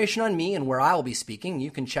information on me and where I will be speaking,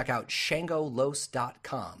 you can check out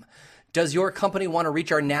shangolos.com. Does your company want to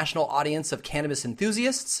reach our national audience of cannabis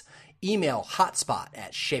enthusiasts? Email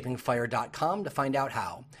hotspot@shapingfire.com to find out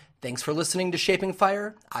how. Thanks for listening to Shaping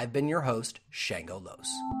Fire. I've been your host, Shango Los.